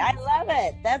 Yeah, I love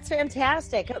it. That's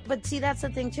fantastic. But see, that's the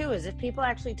thing too, is if people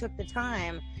actually took the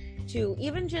time to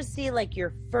even just see like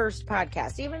your first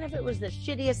podcast, even if it was the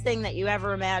shittiest thing that you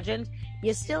ever imagined,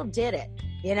 you still did it,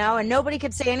 and nobody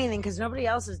could say anything because nobody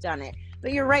else has done it.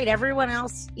 But you're right. Everyone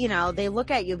else, they look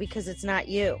at you because it's not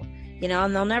you,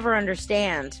 and they'll never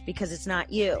understand because it's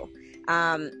not you.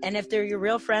 And if they're your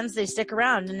real friends, they stick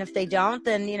around. And if they don't,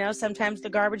 then, sometimes the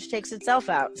garbage takes itself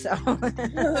out. So,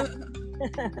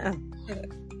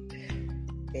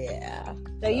 yeah.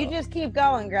 So you just keep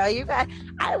going, girl.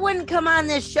 I wouldn't come on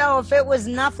this show if it was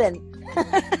nothing.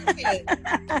 Hey,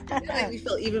 you make me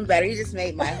feel even better. You just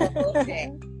made my whole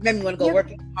day. Made me want to go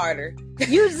work harder.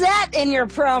 Use that in your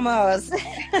promos.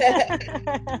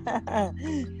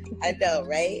 I know,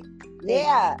 right?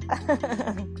 Yeah.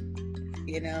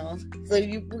 So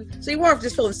you weren't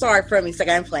just feeling sorry for me. It's like,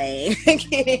 I'm playing.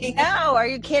 Kidding. No, are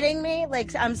you kidding me?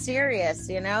 Like, I'm serious,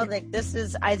 like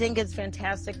I think it's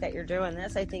fantastic that you're doing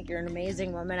this. I think you're an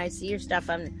amazing woman. I see your stuff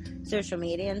on social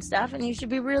media and stuff, and you should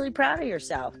be really proud of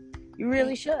yourself. You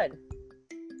really should.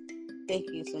 Thank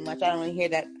you so much. I don't want to hear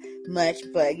that much,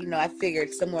 but I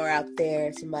figured somewhere out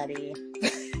there, somebody.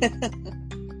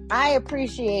 I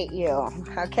appreciate you,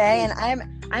 okay? And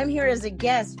I'm here as a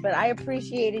guest, but I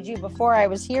appreciated you before I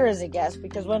was here as a guest,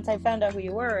 because once I found out who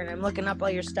you were, and I'm looking up all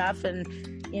your stuff and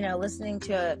listening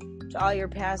to all your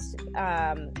past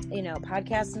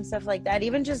podcasts and stuff like that,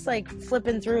 even just like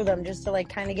flipping through them just to like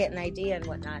kind of get an idea and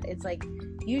whatnot, it's like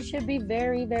you should be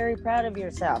very, very proud of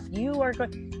yourself. You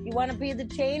want to be the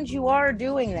change, you are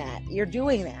doing that. You're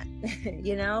doing that.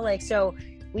 So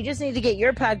we just need to get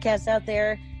your podcast out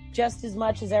there just as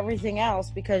much as everything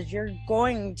else, because you're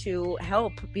going to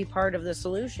help be part of the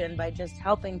solution by just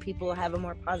helping people have a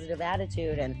more positive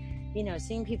attitude. And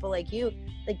seeing people like you,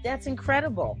 like, that's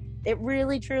incredible. It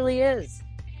really truly is.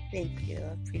 Thank you.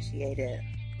 I appreciate it.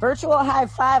 Virtual high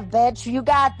five, bitch. You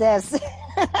got this.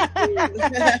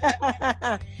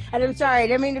 And I'm sorry, I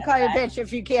didn't mean to call you a bitch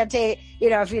if you can't take,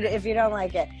 if you don't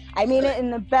like it. I mean it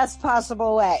in the best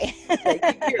possible way.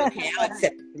 You're okay. I'll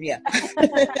accept it from you.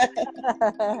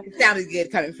 It sounded good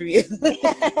coming from you.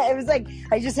 It was like,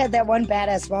 I just had that one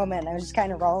badass moment. I was just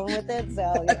kind of rolling with it.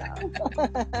 So,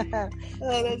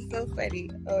 Oh, that's so funny.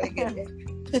 Oh, my goodness.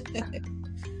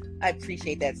 I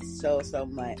appreciate that so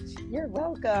much. You're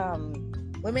welcome.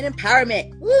 Women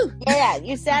empowerment. Woo! Yeah,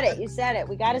 you said it.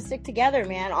 We got to stick together,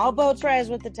 man. All boats rise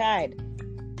with the tide.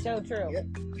 So true. Yep.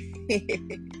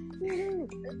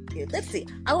 Let's see.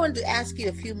 I wanted to ask you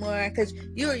a few more, because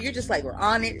you're just like, we're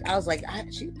on it. I was like,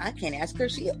 I can't ask her.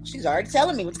 She's already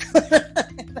telling me what's going on.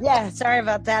 Yeah, sorry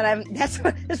about that. That's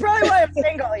probably why I'm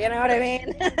single. You know what I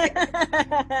mean?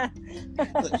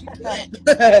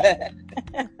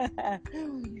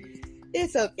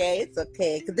 It's okay,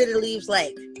 because then it leaves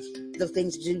like the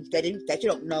things that you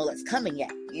don't know that's coming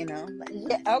yet, Like,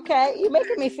 yeah, okay, you're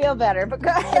making me feel better, but go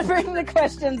ahead, bring the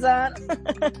questions on.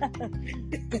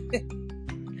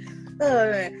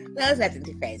 Oh man, no, it's nothing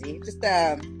too crazy.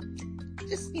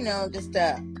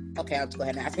 Okay, I'll just go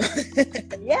ahead and ask you.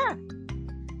 Yeah.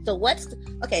 So what's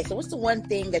the one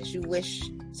thing that you wish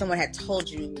someone had told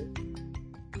you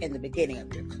in the beginning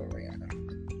of your career?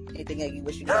 Anything that you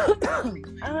wish you knew?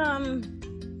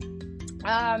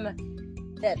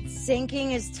 That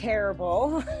syncing is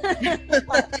terrible.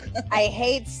 I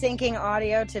hate syncing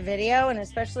audio to video, and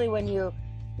especially when you're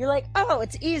like, oh,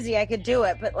 it's easy, I could do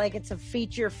it, but like, it's a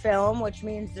feature film, which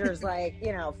means there's like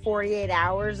 48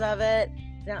 hours of it,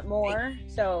 not more.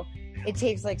 So it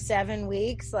takes like 7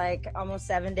 weeks, like almost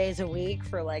 7 days a week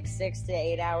for like 6 to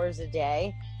 8 hours a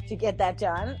day to get that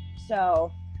done.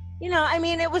 So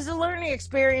it was a learning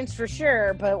experience for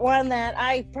sure, but one that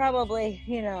I probably,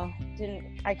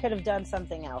 I could have done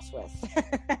something else with.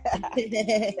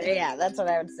 Yeah, that's what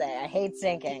I would say. I hate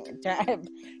syncing.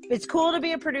 It's cool to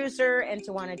be a producer and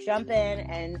to want to jump in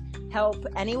and help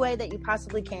any way that you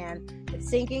possibly can, but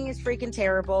syncing is freaking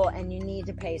terrible, and you need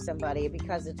to pay somebody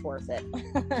because it's worth it.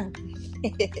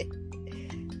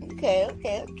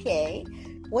 Okay.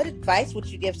 What advice would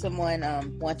you give someone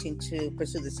wanting to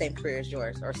pursue the same career as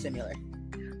yours or similar?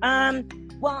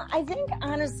 Well, I think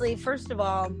honestly, first of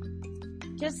all,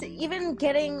 just even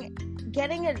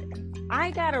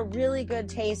I got a really good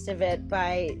taste of it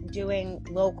by doing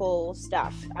local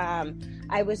stuff.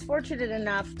 I was fortunate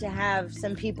enough to have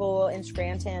some people in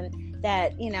Scranton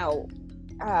that,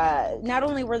 not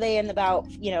only were they in about,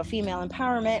 female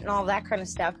empowerment and all that kind of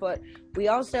stuff, but we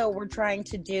also were trying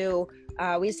to do,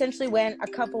 we essentially went a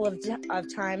couple of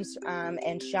times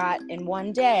and shot in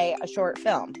one day a short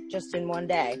film, just in one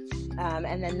day.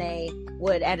 And then they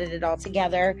would edit it all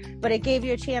together. But it gave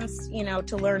you a chance,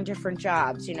 to learn different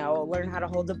jobs, learn how to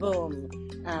hold the boom,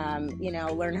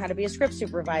 learn how to be a script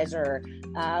supervisor,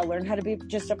 learn how to be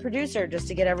just a producer, just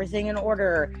to get everything in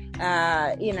order.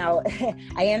 I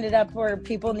ended up where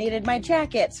people needed my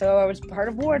jacket, so I was part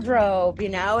of wardrobe,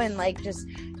 and like just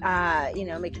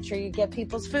making sure you get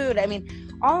people's food. I mean,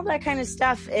 all of that kind of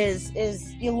stuff is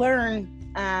you learn,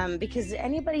 because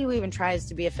anybody who even tries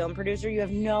to be a film producer,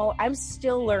 I'm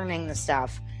still learning the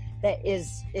stuff that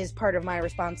is part of my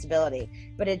responsibility,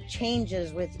 but it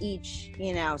changes with each,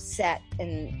 set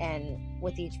and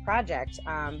with each project,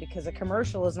 because a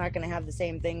commercial is not going to have the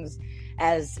same things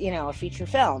as, a feature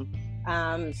film.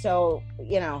 So,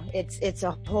 it's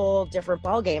a whole different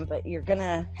ballgame, but you're going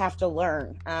to have to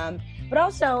learn. But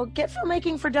also get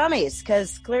filmmaking for dummies,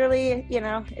 because clearly,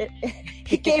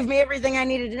 it gave me everything I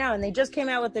needed to know. And they just came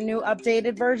out with the new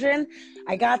updated version.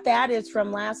 I got that. It's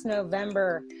from last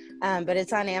November, but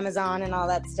it's on Amazon and all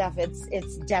that stuff.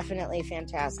 It's definitely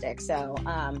fantastic. So,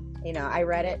 I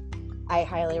read it. I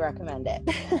highly recommend it.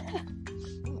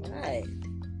 All right.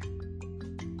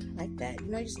 I like that.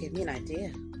 You just gave me an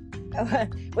idea.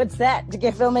 What's that? To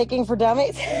get filmmaking for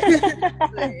dummies?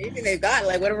 Anything they got,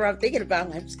 like whatever I'm thinking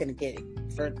about, I'm just gonna get it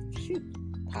for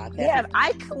podcast. Yeah,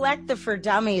 I collect the For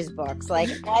Dummies books. Like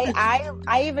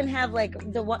I even have like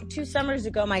 2 summers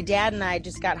ago, my dad and I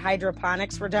just got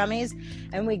hydroponics for dummies,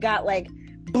 and we got like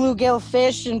bluegill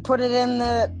fish and put it in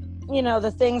the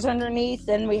the things underneath,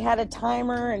 and we had a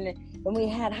timer, and we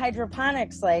had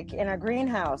hydroponics like in our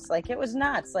greenhouse. Like it was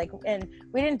nuts. Like, and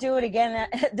we didn't do it again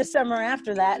the summer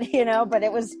after that, but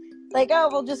it was like, oh,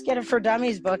 we'll just get a For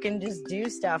Dummies book and just do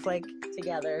stuff like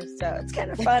together. So it's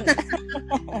kind of fun.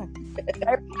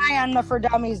 I rely on the For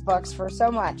Dummies books for so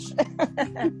much.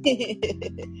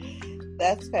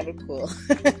 That's kind of cool.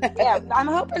 Yeah, I'm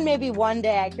hoping maybe one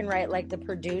day I can write like the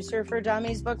producer For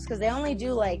Dummies books, because they only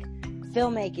do like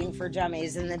filmmaking for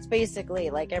dummies, and it's basically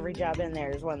like every job in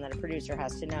there is one that a producer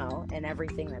has to know, and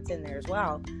everything that's in there as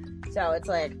well. So it's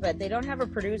like, but they don't have a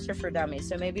producer for dummies,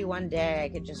 so maybe one day I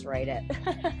could just write it.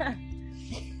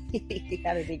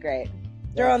 That'd be great.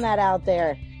 Throwing that out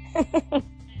there.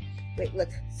 Wait, look,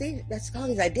 see, that's all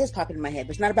these ideas popping in my head,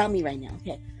 but it's not about me right now.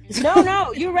 Okay.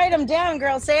 No, you write them down,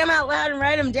 girl. Say them out loud and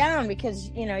write them down, because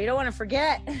you don't want to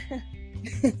forget. I'm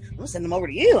gonna send them over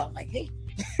to you. I'm like, hey.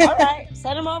 All right,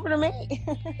 send them over to me.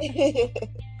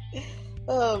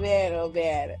 Oh man.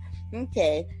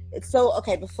 Okay. So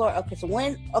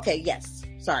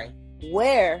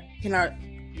where can our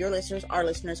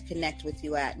listeners connect with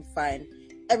you at and find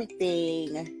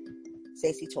everything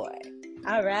Stacey Toy?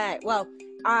 All right. Well,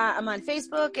 I'm on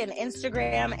Facebook and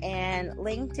Instagram and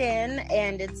LinkedIn,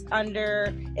 and it's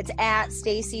at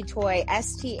Stacey Toy,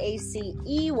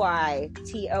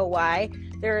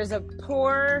 STACEYTOY. There is a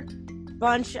poor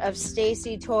bunch of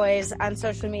Stacey Toys on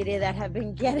social media that have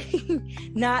been getting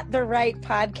not the right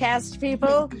podcast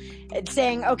people. It's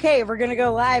saying, okay, we're going to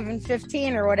go live in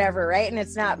 15 or whatever, right? And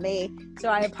it's not me. So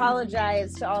I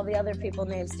apologize to all the other people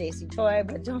named Stacey Toy,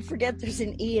 but don't forget there's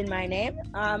an E in my name.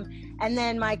 And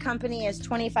then my company is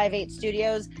 258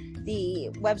 Studios. The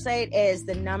website is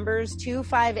the numbers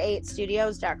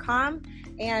 258studios.com.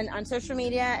 And on social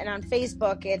media and on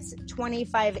Facebook, it's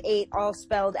 258, all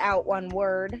spelled out, one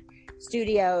word,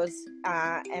 Studios,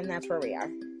 and that's where we are.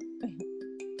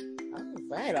 All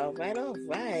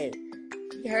right.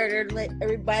 You heard her,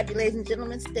 everybody, ladies and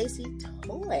gentlemen, Stacey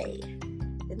Toy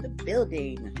in the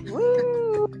building.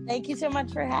 Woo! Thank you so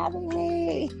much for having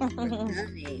me.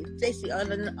 Stacey,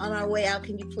 on our way out,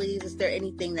 can you please, is there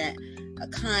anything a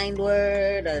kind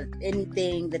word or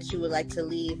anything that you would like to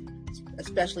leave,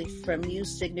 especially from you,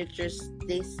 signature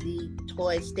Stacey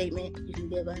Toy statement you can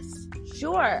give us?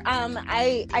 Sure.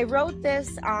 I wrote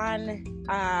this on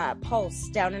Pulse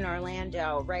down in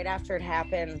Orlando right after it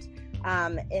happened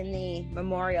in the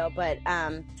memorial, but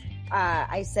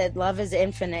I said, love is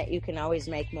infinite, you can always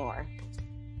make more.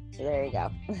 So there you go.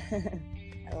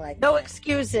 I like no that.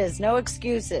 excuses.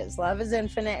 Love is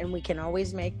infinite and we can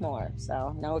always make more.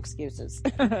 So no excuses.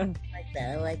 I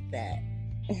like that.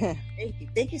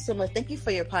 Thank you so much. Thank you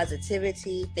for your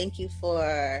positivity. Thank you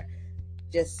for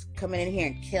just coming in here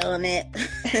and killing it.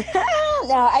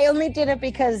 No, I only did it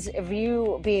because of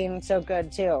you being so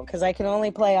good too, because I can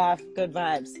only play off good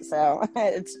vibes. So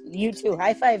it's you too.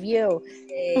 High five you.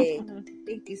 Hey,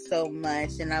 thank you so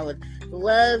much. And I would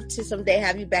love to someday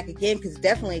have you back again, because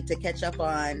definitely to catch up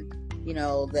on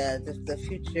the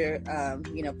future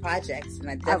projects. And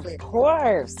I definitely of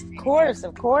course.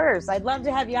 I'd love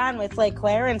to have you on with like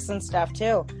Clarence and stuff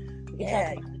too. We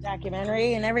can talk about the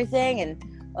documentary and everything. And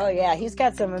oh yeah, he's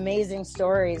got some amazing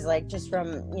stories, like just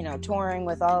from touring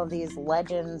with all of these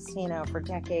legends for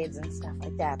decades and stuff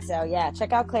like that. So yeah,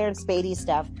 check out Clarence Spady's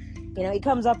stuff. He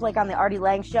comes up like on the Artie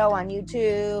Lang show on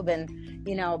YouTube and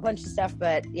a bunch of stuff.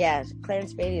 But yeah,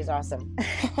 Clarence Spady is awesome.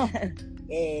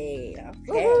 Yay. Okay.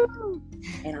 Woo-hoo.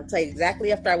 And I'll tell you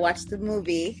exactly after I watch the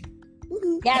movie.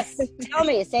 Woo-hoo. Yes, tell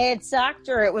me. Say it sucked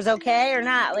or it was okay or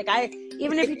not. Like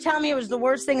even if you tell me it was the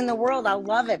worst thing in the world, I'll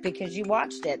love it because you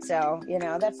watched it. So,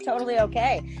 that's totally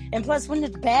okay. And plus, when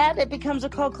it's bad, it becomes a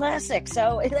cult classic.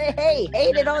 So, hey,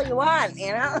 hate it all you want,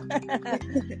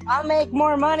 I'll make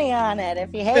more money on it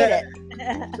if you hate it.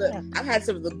 Look, I've had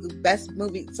some of the best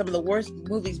movies, some of the worst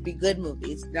movies be good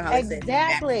movies. You know how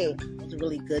exactly. Those are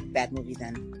really good bad movie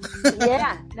then.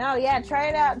 Yeah, try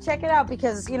it out, check it out,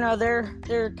 because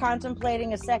they're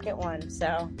contemplating a second one.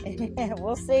 So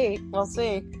we'll see.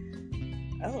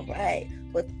 All right.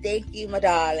 Well, thank you, my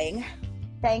darling.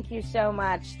 Thank you so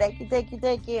much. Thank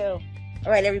you.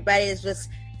 All right, everybody. It's just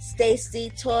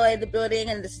Stacey Toy in the building,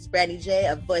 and this is Brandy J,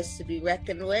 a voice to be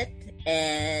reckoned with.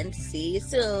 And see you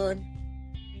soon.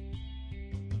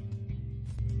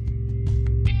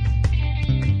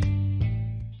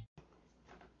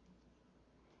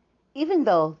 Even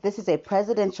though this is a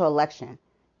presidential election,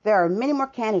 there are many more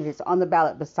candidates on the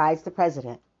ballot besides the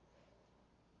president.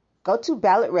 Go to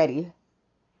Ballot Ready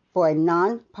for a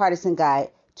nonpartisan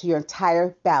guide to your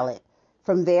entire ballot.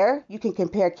 From there, you can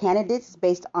compare candidates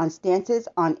based on stances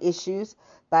on issues,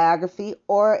 biography,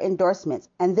 or endorsements,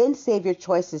 and then save your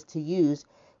choices to use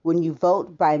when you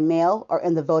vote by mail or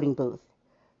in the voting booth.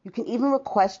 You can even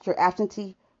request your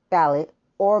absentee ballot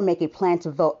or make a plan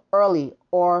to vote early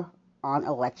or on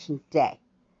election day.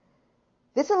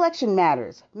 This election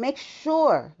matters. Make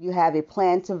sure you have a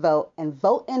plan to vote and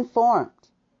vote informed.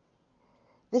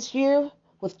 This year,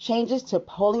 with changes to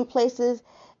polling places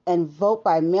and vote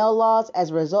by mail laws as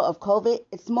a result of COVID,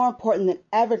 it's more important than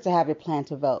ever to have a plan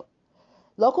to vote.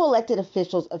 Local elected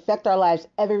officials affect our lives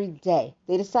every day.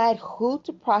 They decide who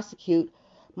to prosecute,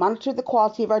 monitor the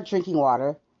quality of our drinking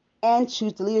water, and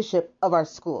choose the leadership of our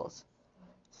schools.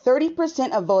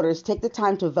 30% of voters take the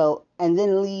time to vote and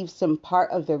then leave some part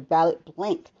of their ballot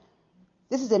blank.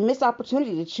 This is a missed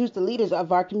opportunity to choose the leaders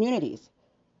of our communities.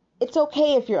 It's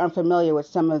okay if you're unfamiliar with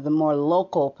some of the more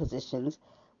local positions.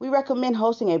 We recommend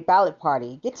hosting a ballot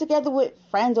party. Get together with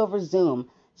friends over Zoom.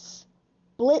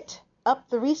 Split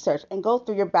up the research and go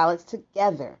through your ballots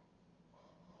together.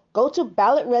 Go to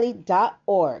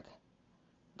ballotready.org.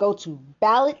 Go to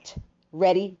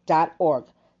ballotready.org.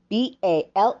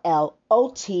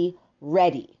 BALLOT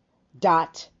ready.org.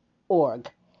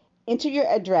 Enter your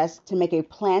address to make a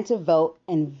plan to vote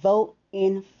and vote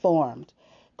informed.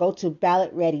 Go to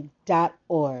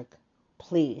ballotready.org.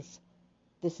 Please.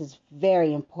 This is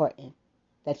very important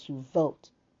that you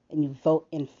vote and you vote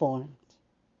informed.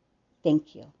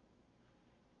 Thank you.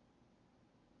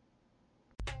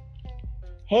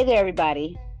 Hey there,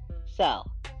 everybody. So,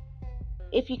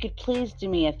 if you could please do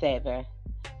me a favor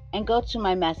and go to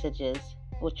my messages,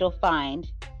 which you'll find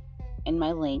in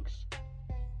my links,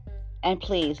 and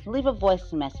please leave a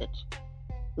voice message.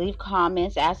 Leave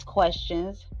comments, ask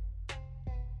questions,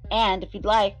 and if you'd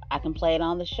like, I can play it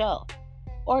on the show.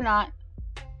 Or not.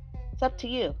 It's up to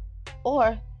you.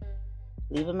 Or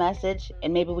leave a message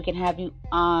and maybe we can have you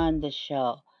on the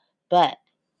show. But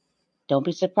don't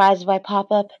be surprised if I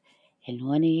pop up in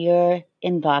one of your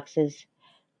inboxes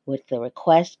with the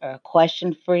request or a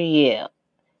question for you.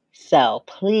 So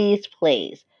please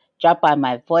drop by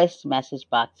my voice message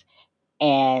box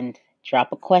and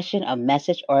drop a question, a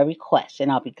message, or a request,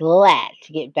 and I'll be glad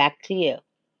to get back to you.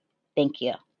 Thank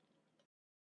you.